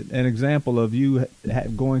an example of you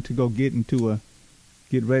going to go get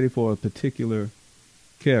ready for a particular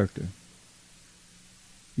character.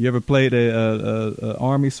 You ever played a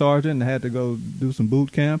army sergeant and had to go do some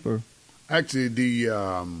boot camp, or? Actually, the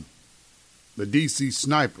DC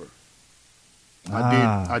sniper.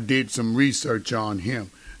 I did some research on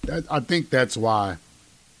him. I think that's why.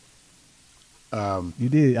 You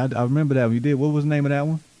did. I remember that one. You did. What was the name of that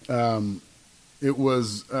one? It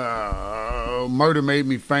was Murder Made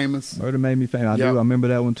Me Famous. Murder Made Me Famous. I do. I remember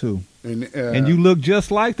that one too. And you look just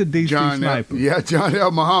like the DC sniper. John L.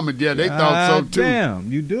 Muhammad. Yeah, they thought so too.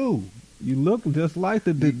 Damn, you do. You look just like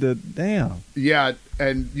the damn. Yeah,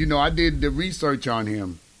 and I did the research on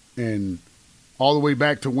him, and all the way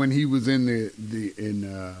back to when he was in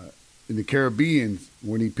the Caribbean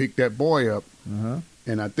when he picked that boy up.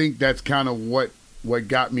 And I think that's kind of what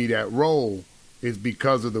got me that role is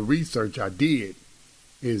because of the research I did.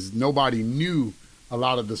 Is nobody knew a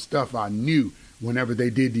lot of the stuff I knew whenever they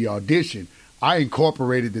did the audition. I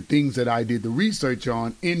incorporated the things that I did the research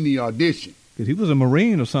on in the audition. Because he was a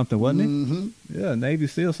Marine or something, wasn't he? Mm-hmm. Yeah, Navy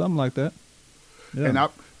SEAL, something like that. Yeah. And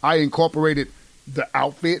I incorporated the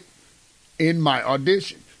outfit in my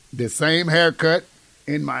audition. The same haircut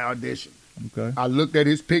in my audition. Okay. I looked at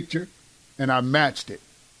his picture and I matched it.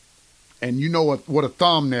 And you know what a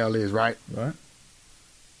thumbnail is, right? Right.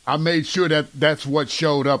 I made sure that's what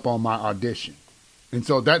showed up on my audition. And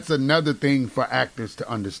so that's another thing for actors to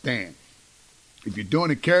understand. If you're doing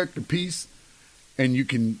a character piece and you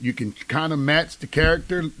can kind of match the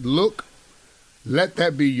character look, let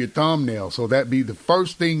that be your thumbnail. So that be the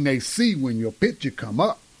first thing they see when your picture come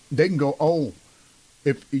up. They can go, oh,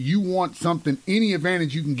 if you want something, any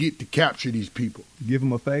advantage you can get to capture these people. Give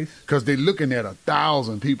them a face? Because they're looking at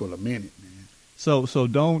 1,000 people a minute, man. So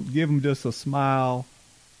don't give them just a smile,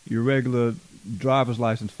 your regular driver's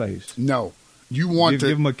license face. No. You want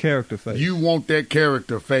give them a character face. You want that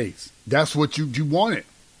character face. That's what you wanted.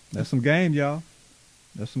 That's some game, y'all.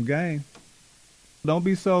 That's some game. Don't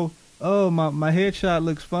be so, my headshot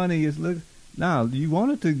looks funny. No, you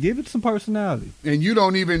wanted to give it some personality. And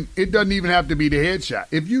it doesn't even have to be the headshot.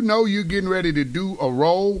 If you know you're getting ready to do a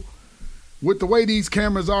role, with the way these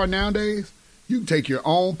cameras are nowadays, you can take your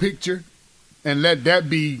own picture and let that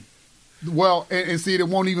be, and see, it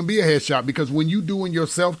won't even be a headshot because when you doing your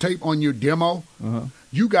self-tape on your demo,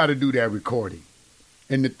 you got to do that recording.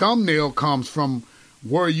 And the thumbnail comes from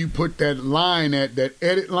where you put that line at, that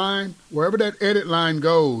edit line, wherever that edit line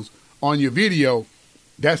goes on your video,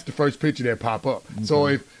 that's the first picture that pop up. Okay. So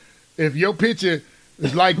if your picture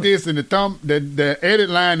is like this and the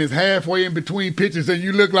edit line is halfway in between pictures and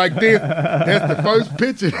you look like this, that's the first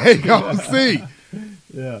picture they gonna see.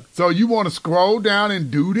 Yeah. So you want to scroll down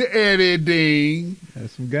and do the editing.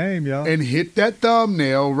 That's some game, y'all. And hit that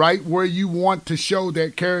thumbnail right where you want to show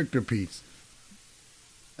that character piece.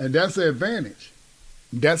 And that's the advantage.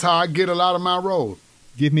 That's how I get a lot of my roles.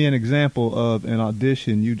 Give me an example of an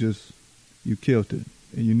audition you killed it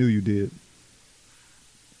and you knew you did.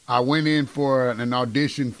 I went in for an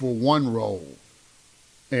audition for one role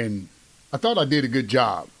and I thought I did a good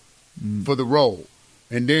job for the role.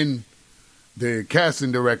 And then the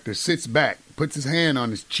casting director sits back, puts his hand on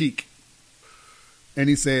his cheek, and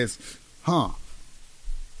he says, huh.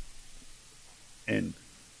 And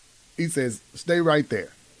he says, stay right there.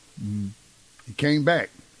 He came back.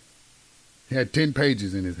 He had 10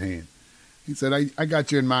 pages in his hand. He said, I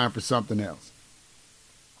got you in mind for something else.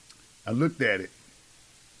 I looked at it,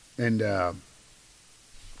 and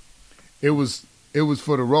it was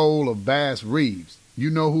for the role of Bass Reeves. You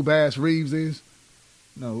know who Bass Reeves is?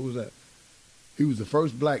 No, who was that? He was the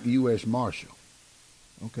first black U.S. Marshal.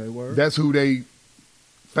 Okay, word. That's who they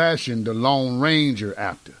fashioned the Lone Ranger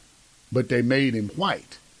after, but they made him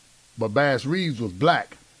white. But Bass Reeves was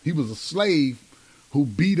black. He was a slave who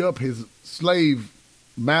beat up his slave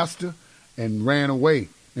master and ran away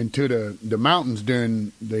into the mountains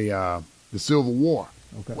during the Civil War.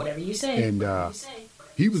 Okay. Whatever you say. And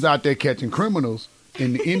he was out there catching criminals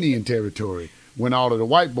in the Indian territory when all of the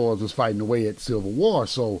white boys was fighting away at Civil War.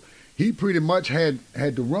 So he pretty much had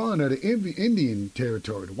the run of the Indian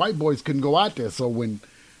territory. The white boys couldn't go out there. So when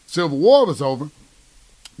Civil War was over,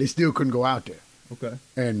 they still couldn't go out there. Okay.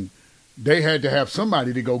 And they had to have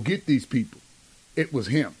somebody to go get these people. It was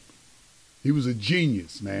him. He was a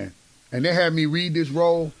genius, man. And they had me read this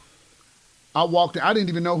role. I walked in. I didn't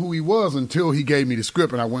even know who he was until he gave me the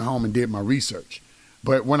script, and I went home and did my research.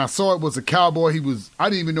 But when I saw it was a cowboy, I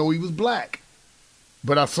didn't even know he was black.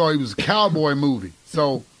 But I saw he was a cowboy movie.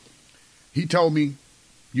 So he told me,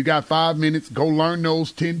 you got 5 minutes, go learn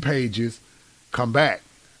those 10 pages, come back.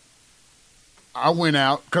 I went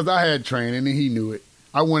out, because I had training, and he knew it.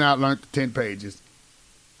 I went out, learned the 10 pages.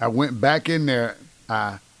 I went back in there,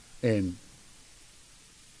 and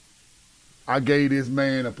I gave this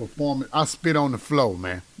man a performance. I spit on the floor,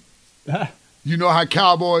 man. You know how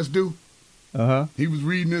cowboys do? Uh-huh. He was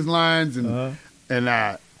reading his lines, and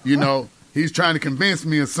he's trying to convince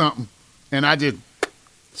me of something, and I just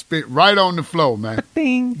spit right on the floor, man.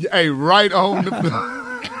 Ding. Hey, right on the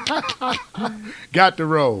floor. Got the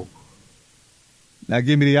role. Now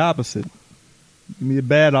give me the opposite. Give me a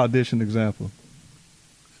bad audition example.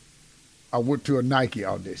 I went to a Nike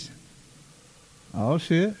audition. Oh,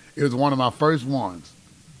 shit. It was one of my first ones.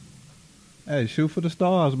 Hey, shoot for the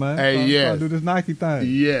stars, man. Hey, yes. Do this Nike thing.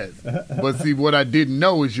 Yes. But see, what I didn't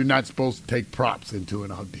know is you're not supposed to take props into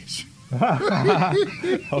an audition.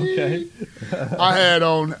 Okay. I had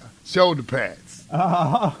on shoulder pads,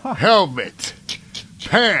 helmet,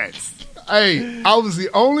 pants. Hey, I was the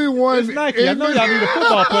only one. It's Nike. I know y'all need a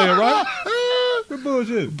football player, right? Good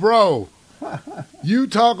bullshit. Bro, you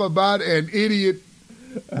talk about an idiot.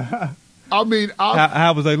 I mean,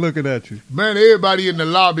 how was they looking at you? Man, everybody in the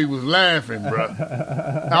lobby was laughing, bro.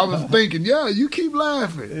 I was thinking, yeah, you keep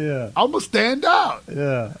laughing. Yeah. I'm going to stand out.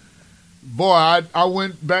 Yeah. Boy, I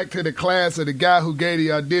went back to the class of the guy who gave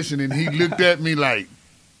the audition, and he looked at me like,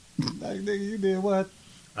 nigga, you did what?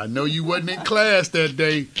 I know you wasn't in class that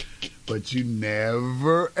day, but you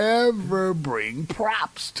never, ever bring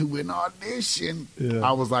props to an audition. Yeah.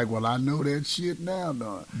 I was like, well, I know that shit now,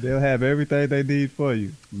 dog. They'll have everything they need for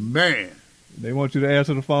you. Man. They want you to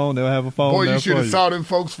answer the phone. They'll have a phone. Boy, there you should have for saw them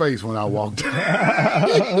folks' face when I walked in.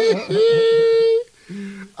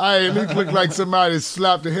 It looked like somebody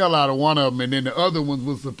slapped the hell out of one of them, and then the other ones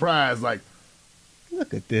was surprised, like,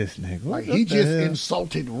 look at this nigga. Like, he just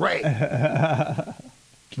insulted Ray.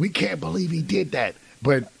 We can't believe he did that.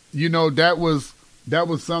 But, you know, that was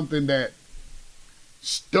something that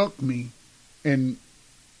stuck me, and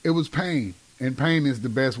it was pain. And pain is the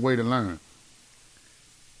best way to learn.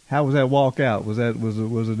 How was that walk out? Was it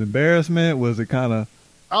an embarrassment? Was it kind of?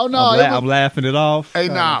 Oh no, I'm laughing it off. Hey,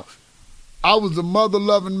 now, I was a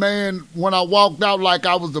mother-loving man when I walked out, like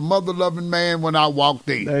I was a mother-loving man when I walked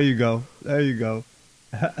in. There you go.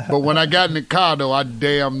 But when I got in the car, though, I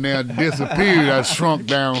damn near disappeared. I shrunk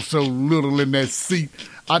down so little in that seat.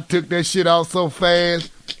 I took that shit out so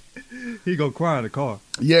fast. He gonna cry in the car.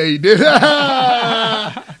 Yeah, he did.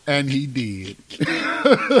 And he did.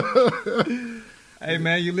 Hey,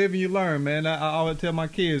 man, you live and you learn, man. I always tell my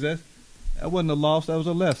kids that wasn't a loss, that was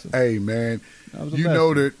a lesson. Hey, man, you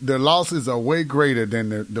know that the losses are way greater than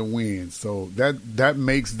the wins. So that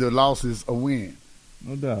makes the losses a win.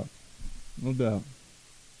 No doubt.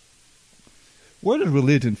 Where does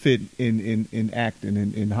religion fit in acting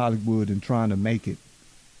in Hollywood and trying to make it?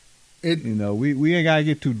 We ain't got to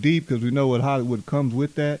get too deep because we know what Hollywood comes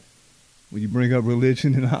with that. When you bring up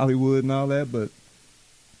religion in Hollywood and all that, but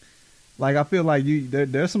like I feel like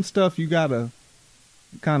there's some stuff you gotta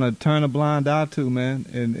kind of turn a blind eye to, man,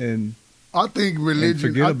 and I think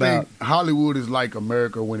religion. I think Hollywood is like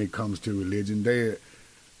America when it comes to religion.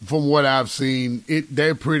 From what I've seen,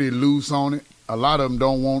 they're pretty loose on it. A lot of them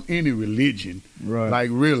don't want any religion, right? Like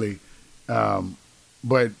really.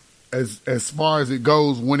 But as far as it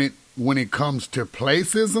goes, when it comes to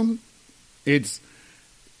placism, it's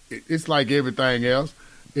like everything else.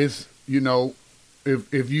 It's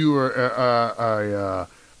if you are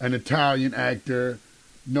an Italian actor,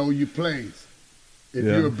 know your place. If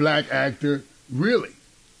you're a black actor, really,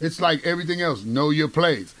 it's like everything else. Know your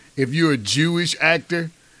place. If you're a Jewish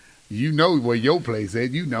actor, you know where your place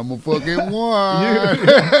is. You number fucking one.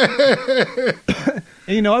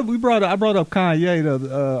 And, I brought up Kanye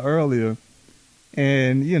earlier,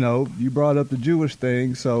 And, you brought up the Jewish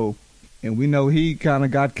thing, and we know he kind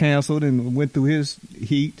of got canceled and went through his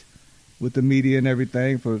heat with the media and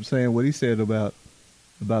everything for saying what he said about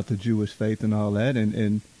the Jewish faith and all that.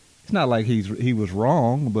 And it's not like he was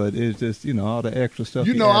wrong, but it's just, all the extra stuff.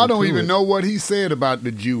 I don't even know what he said about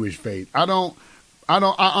the Jewish faith. I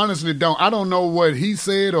honestly don't. I don't know what he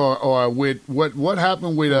said or with what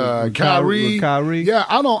happened with Kyrie. With Kyrie. Yeah,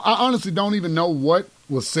 I honestly don't even know what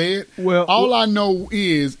was said. Well, all I know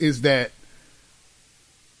is that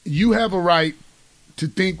you have a right to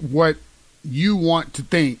think what you want to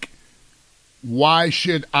think. Why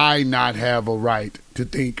should I not have a right to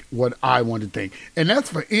think what I want to think? And that's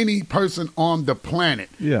for any person on the planet.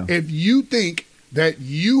 Yeah. If you think that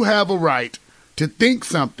you have a right to think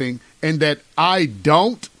something and that I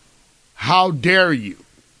don't, how dare you?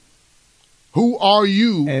 Who are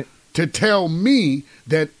you to tell me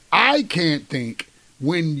that I can't think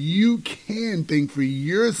when you can think for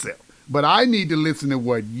yourself? But I need to listen to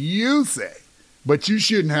what you say, but you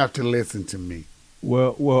shouldn't have to listen to me.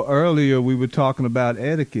 Well, earlier we were talking about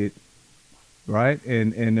etiquette, right?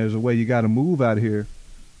 And there's a way you got to move out here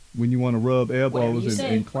when you want to rub elbows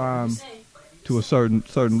and climb to a certain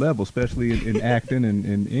level, especially in acting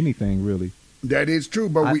and anything really. That is true,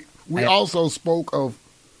 but we also spoke of,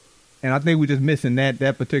 and I think we're just missing that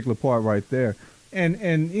particular part right there. And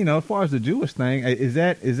as far as the Jewish thing, is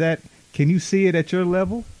that can you see it at your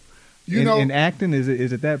level? In acting, is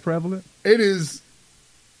it that prevalent? It is.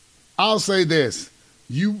 I'll say this.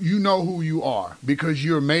 You know who you are because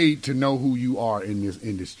you're made to know who you are in this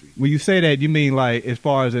industry. When you say that, you mean like as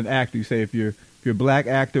far as an actor, you say if you're a black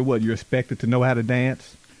actor, what, you're expected to know how to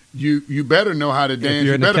dance? You better know how to dance.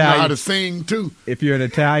 You better know how to sing too. If you're an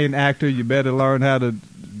Italian actor, you better learn how to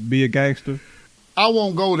be a gangster. I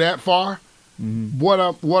won't go that far. Mm-hmm.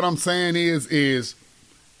 What I'm saying is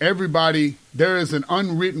everybody, there is an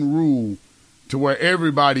unwritten rule to where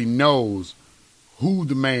everybody knows who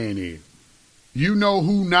the man is. You know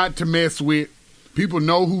who not to mess with. People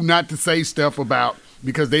know who not to say stuff about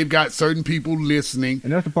because they've got certain people listening.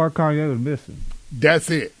 And that's the part Kanye was missing. That's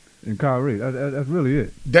it. And Kyrie, that's really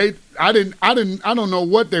it. I don't know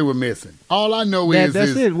what they were missing. All I know is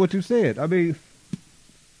that's it. What you said. I mean,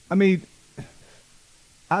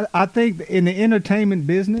 I think in the entertainment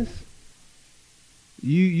business,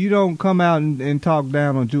 you don't come out and talk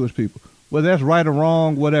down on Jewish people. Whether that's right or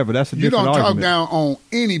wrong, whatever. That's a different argument. You don't talk down on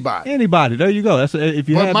anybody. Anybody. There you go. That's if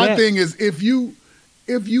you. But my thing is, if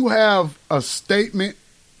you have a statement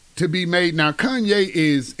to be made, now Kanye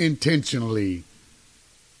is intentionally,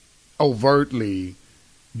 overtly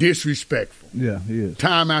disrespectful. Yeah, he is.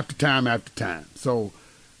 Time after time after time. So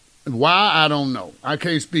why, I don't know. I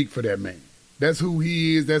can't speak for that man. That's who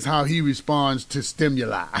he is. That's how he responds to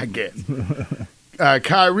stimuli, I guess.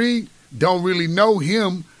 Kyrie, don't really know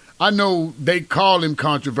him. I know they call him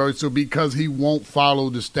controversial because he won't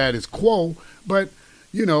follow the status quo, but,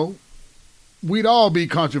 we'd all be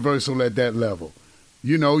controversial at that level.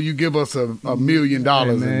 You give us $1 million. Hey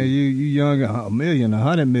man, you young, $1 million,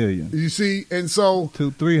 $100 million. You see, and so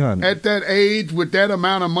 200-300 at that age with that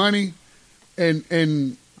amount of money, and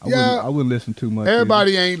I wouldn't listen too much.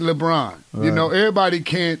 Everybody ain't LeBron. Right. Everybody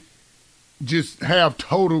can't just have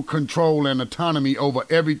total control and autonomy over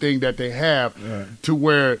everything that they have to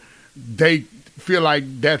where they feel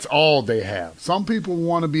like that's all they have. Some people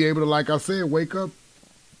want to be able to, like I said, wake up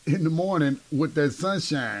in the morning with that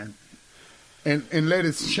sunshine and let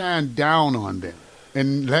it shine down on them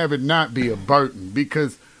and have it not be a burden,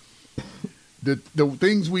 because the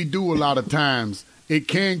things we do a lot of times, it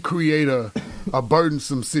can create a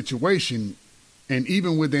burdensome situation. And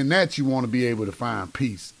even within that, you want to be able to find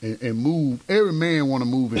peace and move. Every man want to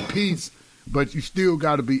move in peace, but you still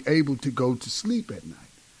got to be able to go to sleep at night.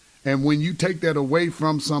 And when you take that away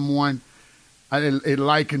from someone, it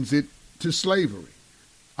likens it to slavery,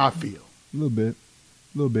 I feel. A little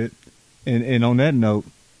bit. And on that note,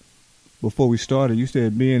 before we started, you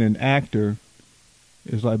said being an actor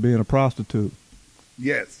is like being a prostitute.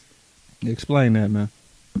 Yes. Explain that, man.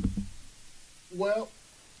 Well,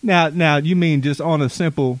 Now you mean just on a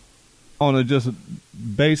just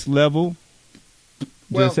base level?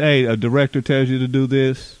 Well, just, hey, a director tells you to do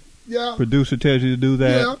this. Yeah. Producer tells you to do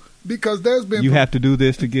that. Yeah, because there's been... You have to do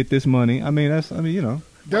this to get this money. There's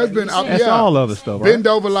been... That's all other stuff, right? Bend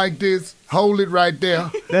over like this. Hold it right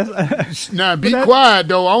there. Now, be that's, quiet,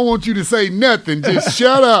 though. I don't want you to say nothing. Just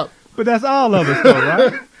shut up. But that's all other stuff,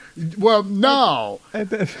 right? Well, no.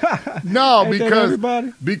 No,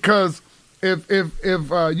 because if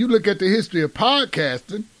you look at the history of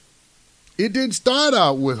podcasting, it didn't start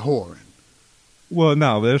out with whoring. Well,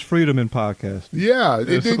 no, there's freedom in podcasting. Yeah,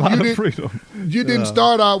 There's a lot of freedom. You didn't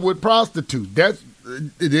start out with prostitutes. That's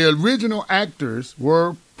the original actors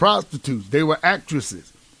were prostitutes. They were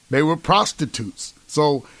actresses. They were prostitutes.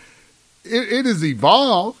 So it has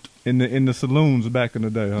evolved in the saloons back in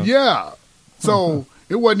the day, huh? Yeah. So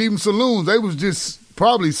it wasn't even saloons. They was just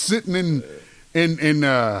probably sitting in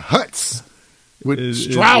huts with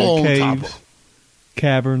straw on top of them.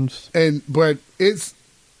 Caverns. But it's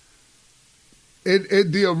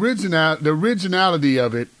the originality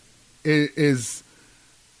of it is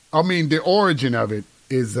I mean, the origin of it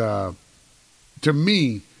is to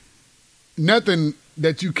me nothing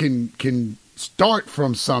that you can start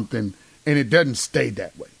from something and it doesn't stay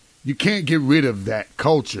that way. You can't get rid of that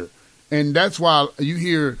culture. And that's why you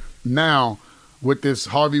hear now with this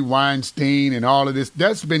Harvey Weinstein and all of this,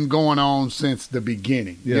 that's been going on since the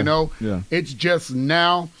beginning. Yeah. You know? Yeah. It's just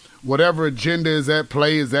now, whatever agenda is at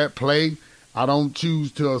play. I don't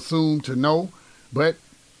choose to assume to know. But,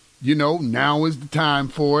 you know, now is the time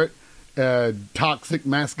for it. Toxic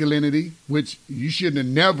masculinity, which you shouldn't have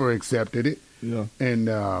never accepted it. Yeah. And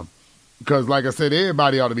because, like I said,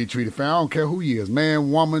 everybody ought to be treated fair. I don't care who he is,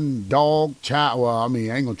 man, woman, dog, child. Well, I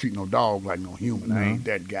mean, I ain't going to treat no dog like no human. No. I ain't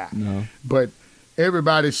that guy. No. But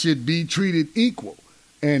everybody should be treated equal.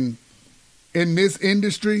 And in this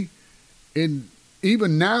industry,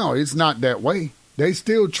 even now, it's not that way. They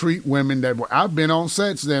still treat women that way. I've been on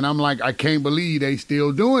sets and I'm like, I can't believe they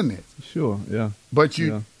still doing this. Sure, yeah. But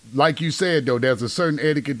like you said, though, there's a certain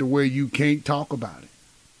etiquette to where you can't talk about it.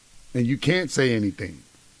 And you can't say anything.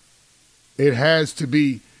 It has to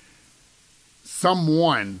be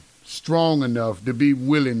someone strong enough to be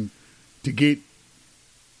willing to get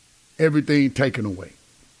everything taken away.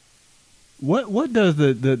 What does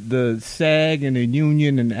the SAG and the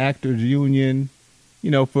union and actors union, you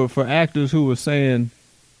know, for actors who are saying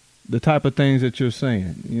the type of things that you're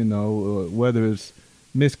saying, you know, whether it's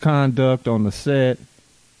misconduct on the set.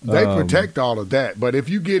 They protect all of that. But if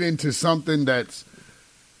you get into something that's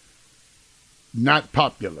not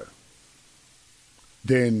popular,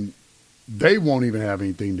 then they won't even have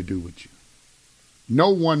anything to do with you. No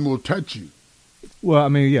one will touch you. Well, I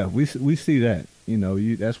mean, yeah, we see that. You know,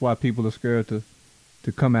 that's why people are scared to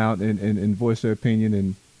come out and voice their opinion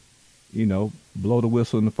and, you know, blow the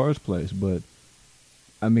whistle in the first place. But,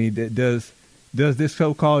 I mean, does this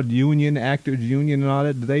so-called union, actors union and all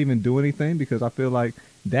that, do they even do anything? Because I feel like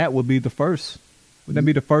that would be the first. Would that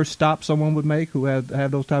be the first stop someone would make who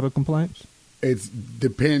have those type of complaints? It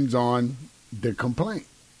depends on the complaint.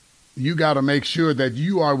 You got to make sure that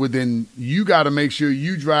you got to make sure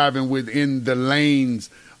you driving within the lanes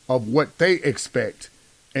of what they expect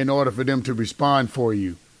in order for them to respond for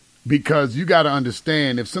you. Because you got to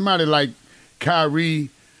understand, if somebody like Kyrie,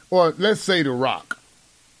 or let's say The Rock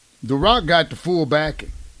got the full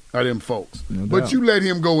backing of them folks. No but doubt. You let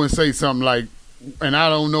him go and say something like, and I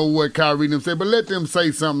don't know what Kyrie them say, but let them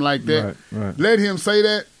say something like that. Right. Let him say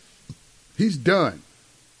that, he's done.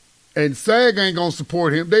 And SAG ain't gonna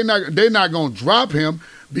support him. They're not gonna drop him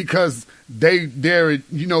because they're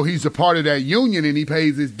you know, he's a part of that union and he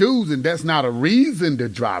pays his dues, and that's not a reason to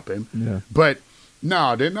drop him. Yeah. But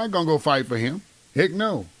no, they're not gonna go fight for him. Heck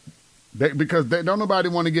no, because don't nobody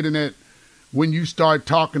want to get in that when you start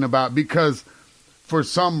talking about, because for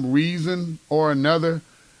some reason or another,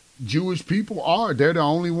 Jewish people they're the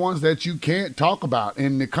only ones that you can't talk about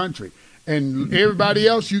in the country. And everybody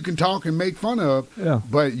else you can talk and make fun of. Yeah.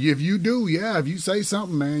 But if you say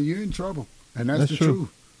something, man, you're in trouble. And that's the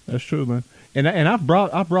truth. That's true, man. And I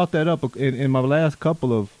brought that up in my last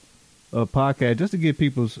couple of podcasts just to get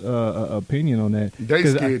people's opinion on that. They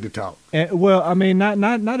scared to talk. Well, I mean,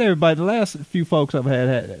 not everybody. The last few folks I've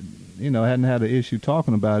had, you know, hadn't had an issue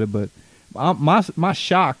talking about it. But my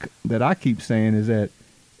shock that I keep saying is that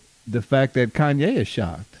the fact that Kanye is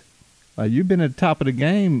shocked. You've been at the top of the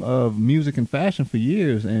game of music and fashion for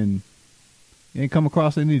years, and you ain't come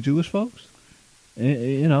across any Jewish folks.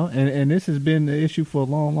 You know, and this has been the issue for a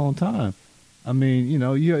long, long time. I mean, you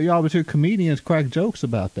know, you always hear comedians crack jokes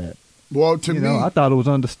about that. Well, to me, I thought it was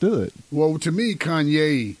understood. Well, to me,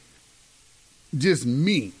 Kanye, just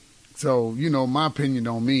me. So, you know, my opinion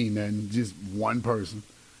don't mean nothing, just one person.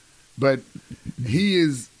 But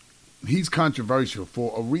he's controversial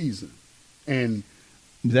for a reason. And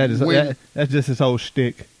that's just his whole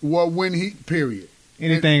shtick. Well, period.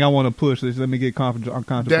 Anything I want to push, let me get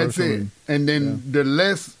controversial. That's it. And then the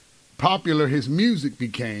less popular his music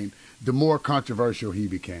became, the more controversial he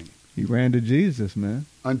became. He ran to Jesus, man.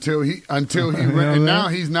 Until he ran, and now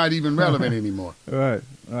he's not even relevant anymore. Right,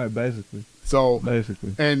 basically. So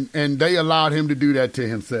basically, and they allowed him to do that to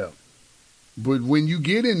himself. But when you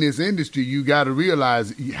get in this industry, you got to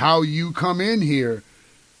realize how you come in here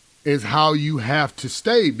is how you have to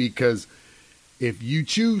stay, because if you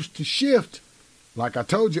choose to shift, like I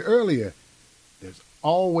told you earlier, there's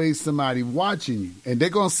always somebody watching you, and they're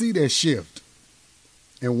going to see that shift.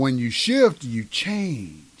 And when you shift, you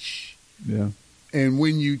change. Yeah. And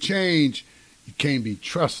when you change, you can't be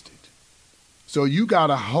trusted. So you got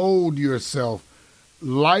to hold yourself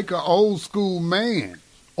like an old school man,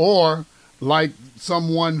 or like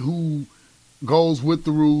someone who goes with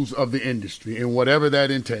the rules of the industry and whatever that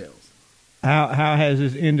entails. How has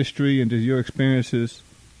this industry and just your experiences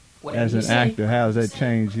as an actor, how has that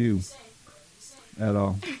changed you at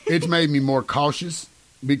all? It's made me more cautious,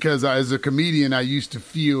 because as a comedian, I used to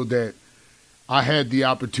feel that I had the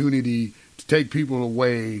opportunity to take people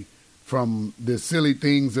away from the silly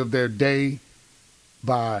things of their day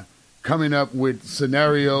by coming up with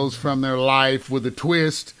scenarios from their life with a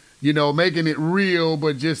twist, you know, making it real,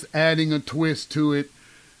 but just adding a twist to it.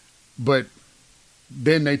 But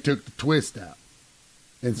then they took the twist out.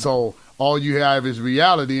 And so all you have is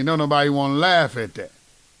reality, and don't nobody want to laugh at that.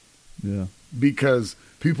 Yeah. Because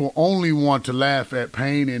people only want to laugh at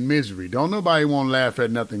pain and misery. Don't nobody want to laugh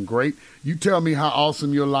at nothing great. You tell me how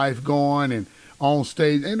awesome your life going and on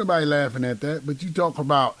stage, ain't nobody laughing at that. But you talk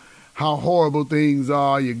about how horrible things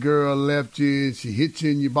are. Your girl left you, she hit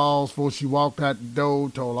you in your balls before she walked out the door,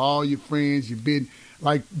 told all your friends you've been,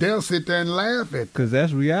 like, they'll sit there and laugh at that. Because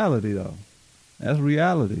that's reality, though. That's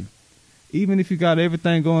reality. Even if you got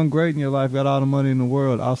everything going great in your life, got all the money in the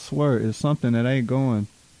world, I swear it's something that ain't going.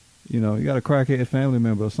 You know, you got a crackhead family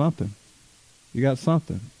member or something. You got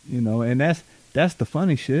something, you know, and that's the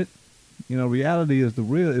funny shit. You know, reality is the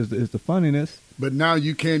real, is the funniness. But now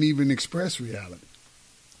you can't even express reality.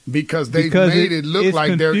 Because they've made it look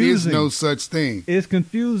like there is no such thing. It's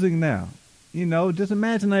confusing now. You know, just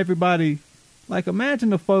imagine everybody, like imagine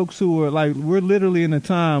the folks who are like, we're literally in a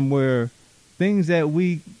time where things that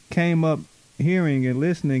we came up hearing and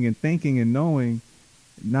listening and thinking and knowing,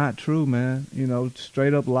 not true, man. You know,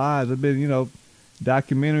 straight up lies. There've been, you know,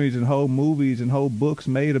 documentaries and whole movies and whole books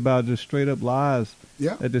made about just straight up lies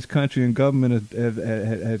that this country and government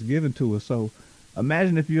has given to us. So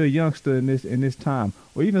imagine if you're a youngster in this time,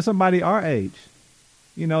 or even somebody our age.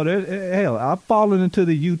 You know, hell, I've fallen into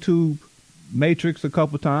the YouTube matrix a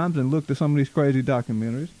couple times and looked at some of these crazy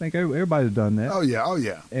documentaries. I think everybody's done that. Oh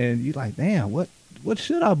yeah. And you're like, damn, what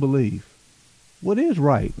should I believe? What is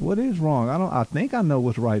right? What is wrong? I think I know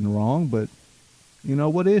what's right and wrong, but you know,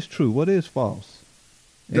 what is true? What is false?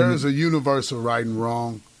 There's a universal right and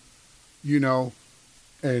wrong, you know,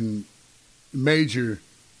 and major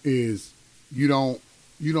is you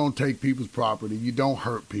don't take people's property, you don't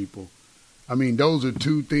hurt people. I mean, those are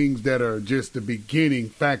two things that are just the beginning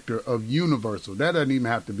factor of universal. That doesn't even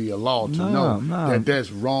have to be a law to know that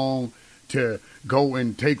that's wrong to go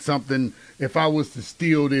and take something. If I was to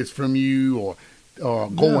steal this from you or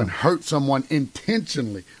go and hurt someone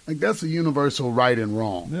intentionally, like that's a universal right and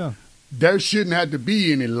wrong. Yeah. There shouldn't have to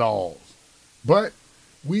be any laws. But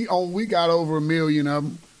we got over 1 million of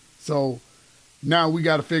them. So now we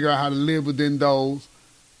got to figure out how to live within those,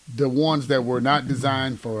 the ones that were not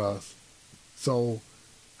designed for us. So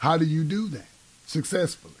how do you do that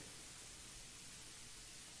successfully?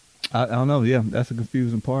 I don't know. Yeah, that's a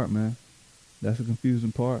confusing part, man. That's a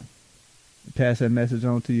confusing part. Pass that message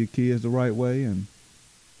on to your kids the right way. And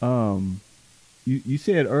you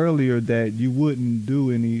said earlier that you wouldn't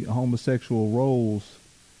do any homosexual roles.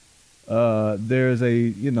 There's a,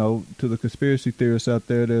 you know, to the conspiracy theorists out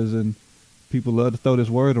there, people love to throw this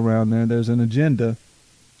word around there. There's an agenda.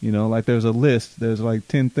 You know, like there's a list. There's like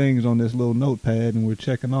 10 things on this little notepad, and we're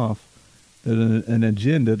checking off. There's an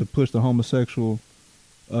agenda to push the homosexual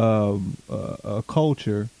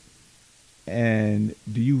culture. And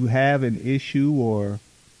do you have an issue, or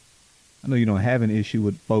I know you don't have an issue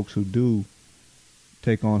with folks who do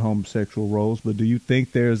take on homosexual roles, but do you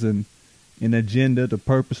think there's an agenda to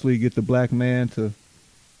purposely get the black man to,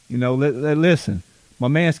 you know, listen, my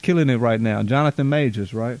man's killing it right now. Jonathan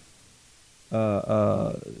Majors, right?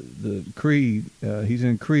 The Creed, he's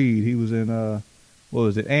in Creed. He was in, what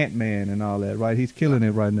was it, Ant-Man and all that, right? He's killing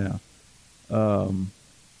it right now.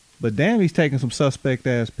 But damn, he's taking some suspect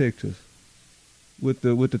ass pictures with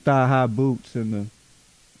the thigh high boots and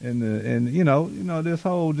you know this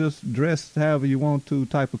whole just dress however you want to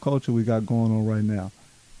type of culture we got going on right now.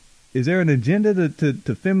 Is there an agenda to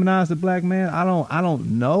feminize the black man? I don't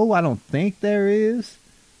know. I don't think there is.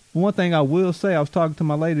 One thing I will say, I was talking to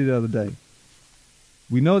my lady the other day.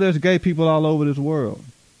 We know there's gay people all over this world.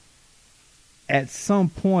 At some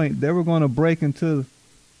point, they were going to break into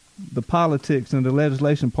the politics and the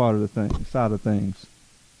legislation part of the side of things.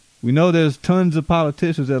 We know there's tons of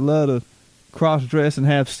politicians that love to cross-dress and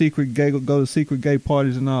have go to secret gay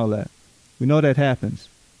parties and all that. We know that happens.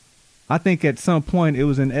 I think at some point it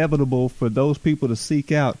was inevitable for those people to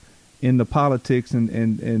seek out in the politics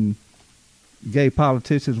and gay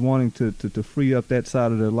politicians wanting to free up that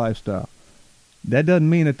side of their lifestyle. That doesn't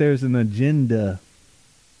mean that there's an agenda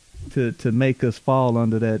to make us fall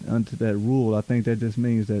under that rule. I think that just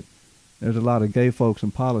means that there's a lot of gay folks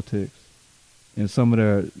in politics, and some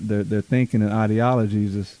of their thinking and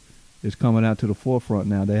ideologies is coming out to the forefront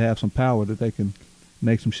now. They have some power that they can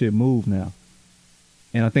make some shit move now.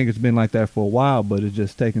 And I think it's been like that for a while, but it's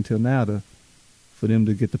just taken till now for them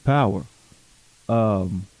to get the power.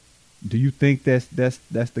 Do you think that's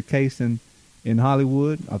the case in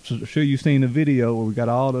Hollywood? I'm sure you've seen the video where we got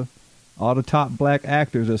all the top black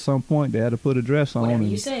actors at some point. They had to put a dress on Whatever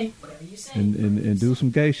and you say. and do some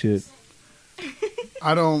gay shit.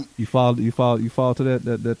 I don't. You fall to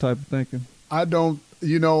that type of thinking? I don't.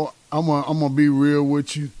 I'm gonna be real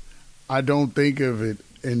with you. I don't think of it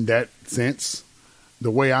in that sense. The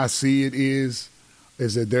way I see it is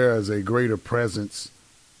that there is a greater presence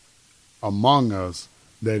among us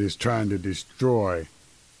that is trying to destroy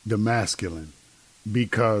the masculine,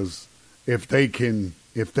 because if they can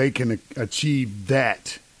achieve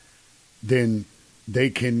that, then they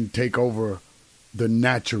can take over the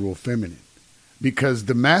natural feminine, because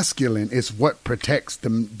the masculine is what protects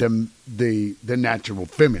the natural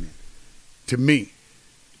feminine, to me.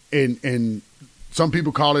 And some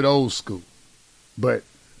people call it old school, but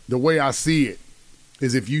the way I see it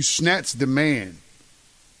is if you snatch the man,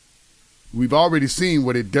 we've already seen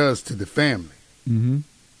what it does to the family. Mm-hmm.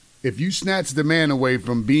 If you snatch the man away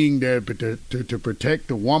from being there to protect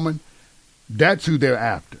the woman, that's who they're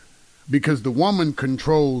after, because the woman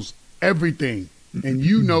controls everything. And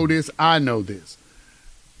you know this, I know this.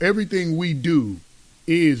 Everything we do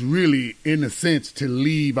is really, in a sense, to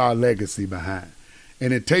leave our legacy behind.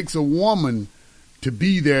 And it takes a woman to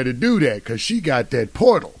be there to do that, because she got that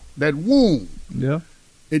portal, that womb,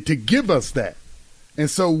 to give us that. And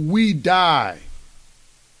so we die.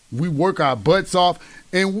 We work our butts off.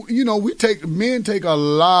 And, men take a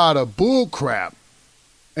lot of bull crap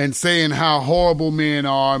and saying how horrible men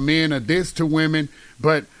are this to women.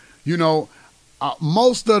 But,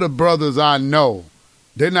 most of the brothers I know,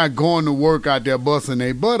 they're not going to work out there busting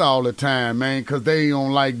their butt all the time, man, because they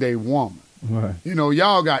don't like their woman. Right.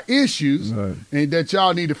 Y'all got issues right. and that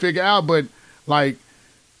y'all need to figure out. But, like,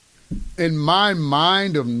 in my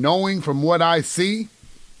mind of knowing from what I see,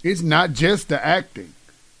 it's not just the acting.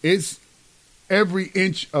 It's every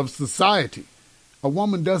inch of society. A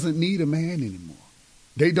woman doesn't need a man anymore.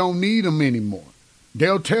 They don't need him anymore.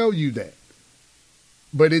 They'll tell you that.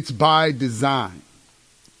 But it's by design.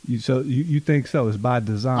 You think so? It's by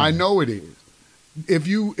design. I know it is. If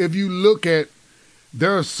you look at,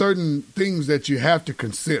 there are certain things that you have to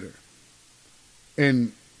consider.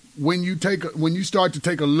 And when you start to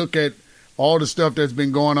take a look at all the stuff that's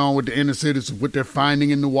been going on with the inner cities, what they're finding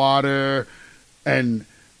in the water, and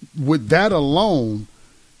with that alone,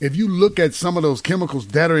 if you look at some of those chemicals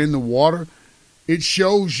that are in the water, it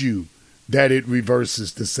shows you that it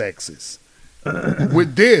reverses the sexes.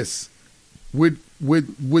 With marijuana,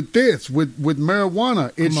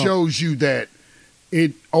 it shows you that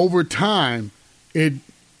it over time it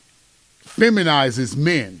feminizes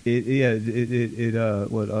men. It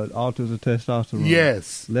alters the testosterone.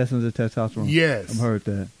 Yes. Lessens the testosterone. Yes. I've heard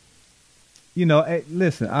that.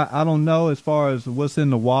 Listen, I don't know as far as what's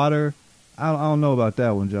in the water. I don't know about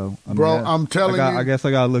that one, Joe. I'm telling you. I guess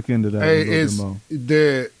I got to look into that. It's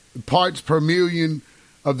the parts per million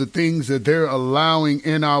of the things that they're allowing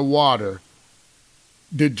in our water,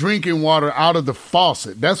 the drinking water out of the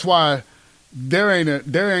faucet. That's why there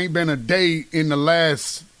ain't been a day in the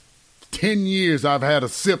last 10 years I've had a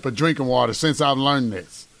sip of drinking water since I've learned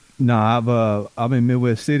this. No, I'm in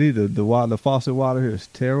Midwest City. The faucet water here is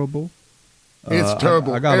terrible. It's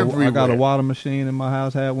terrible. I got a water machine in my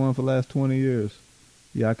house. Had one for the last 20 years.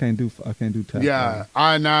 Yeah, I can't do tap. Yeah,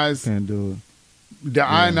 ionized. Can't do it. The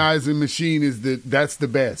ionizing machine that's the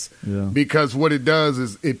best. Yeah. Because what it does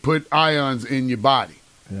is it put ions in your body.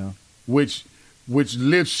 Yeah. Which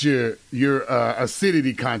lifts your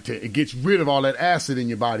acidity content. It gets rid of all that acid in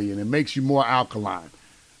your body and it makes you more alkaline.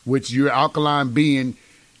 Which your alkaline being,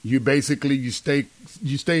 you stay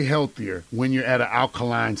healthier when you're at an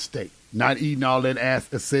alkaline state. Not eating all that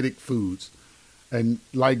acidic foods. And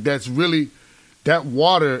like that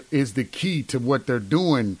water is the key to what they're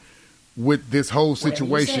doing with this whole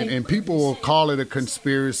situation. And people will call it a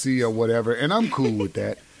conspiracy or whatever. And I'm cool with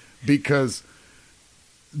that because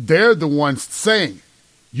they're the ones saying it.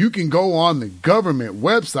 You can go on the government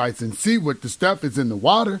websites and see what the stuff is in the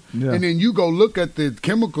water, and then you go look at the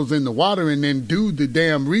chemicals in the water and then do the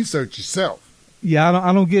damn research yourself. Yeah,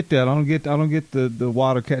 I don't get that. I don't get the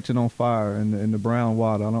water catching on fire and the brown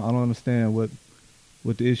water. I don't understand what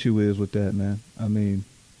the issue is with that, man. I mean,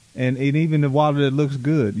 and even the water that looks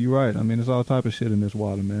good. You're right. I mean, there's all type of shit in this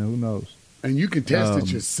water, man. Who knows? And you can test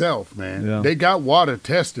it yourself, man. Yeah. They got water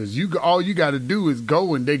testers. All you got to do is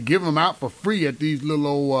go, and they give them out for free at these little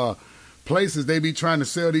old places. They be trying to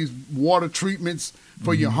sell these water treatments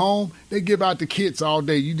for your home. They give out the kits all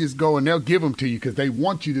day. You just go, and they'll give them to you because they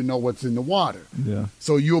want you to know what's in the water. Yeah.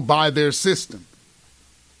 So you'll buy their system.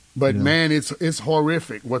 But, man, it's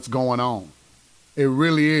horrific what's going on. It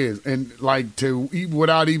really is. And, like,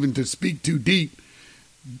 without even to speak too deep,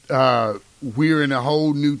 we're in a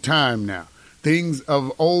whole new time now. Things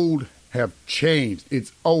of old have changed.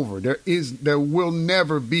 It's over. There will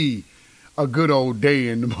never be a good old day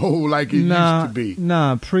in the whole like it used to be.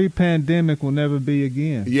 Pre-pandemic will never be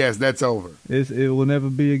again. Yes, that's over. It will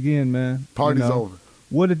never be again, man. Party's over.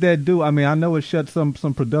 What did that do? I mean, I know it shut some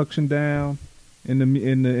production down in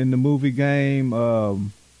the movie game.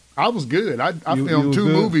 I was good. I filmed 2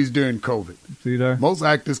 movies during COVID. See there? Most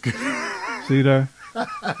actors could. See there?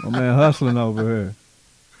 My man hustling over here.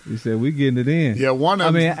 He said we getting it in. Yeah, one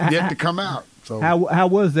of them yet to come out. So how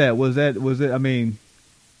was that? Was it? I mean,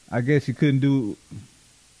 I guess you couldn't do.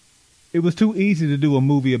 It was too easy to do a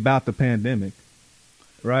movie about the pandemic,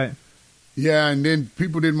 right? Yeah, and then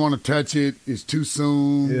people didn't want to touch it. It's too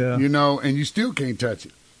soon, and you still can't touch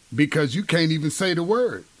it because you can't even say the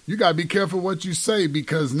word. You got to be careful what you say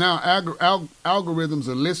because now algorithms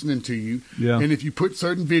are listening to you. Yeah. And if you put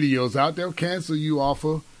certain videos out, they'll cancel you off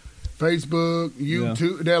of Facebook,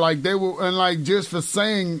 YouTube. Yeah. They will, and just for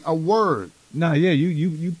saying a word. Nah, yeah,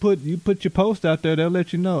 you put your post out there, they'll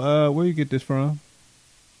let you know where you get this from.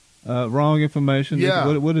 Wrong information.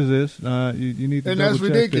 Yeah. What is this? You need to. And that's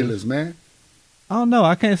ridiculous, man. I don't know.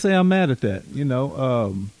 I can't say I'm mad at that.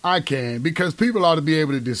 I can because people ought to be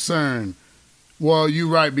able to discern. Well, you're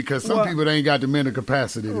right because some people ain't got the mental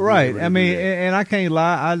capacity. Right. I mean, and I can't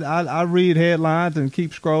lie. I read headlines and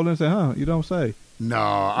keep scrolling and say, you don't say. No,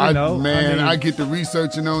 I get the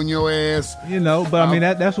researching on your ass. But I mean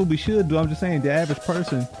that's what we should do. I'm just saying the average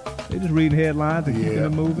person, they just reading headlines and keeping it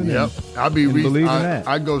moving. Yep, believing that.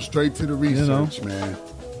 I go straight to the research, man.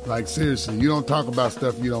 Like seriously, you don't talk about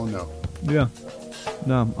stuff you don't know. Yeah,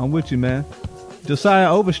 no, I'm with you, man.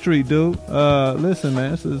 Josiah Overstreet, dude. Listen,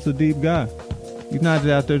 man, it's a deep guy. He's not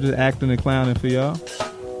just out there just acting and clowning for y'all.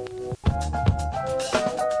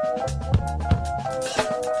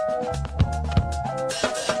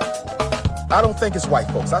 I don't think it's white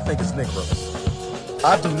folks. I think it's Negroes.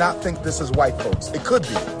 I do not think this is white folks. It could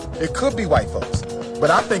be. It could be white folks.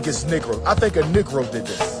 But I think it's Negro. I think a Negro did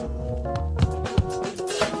this.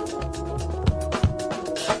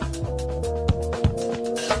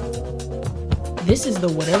 This is the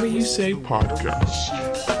Whatever You Say podcast.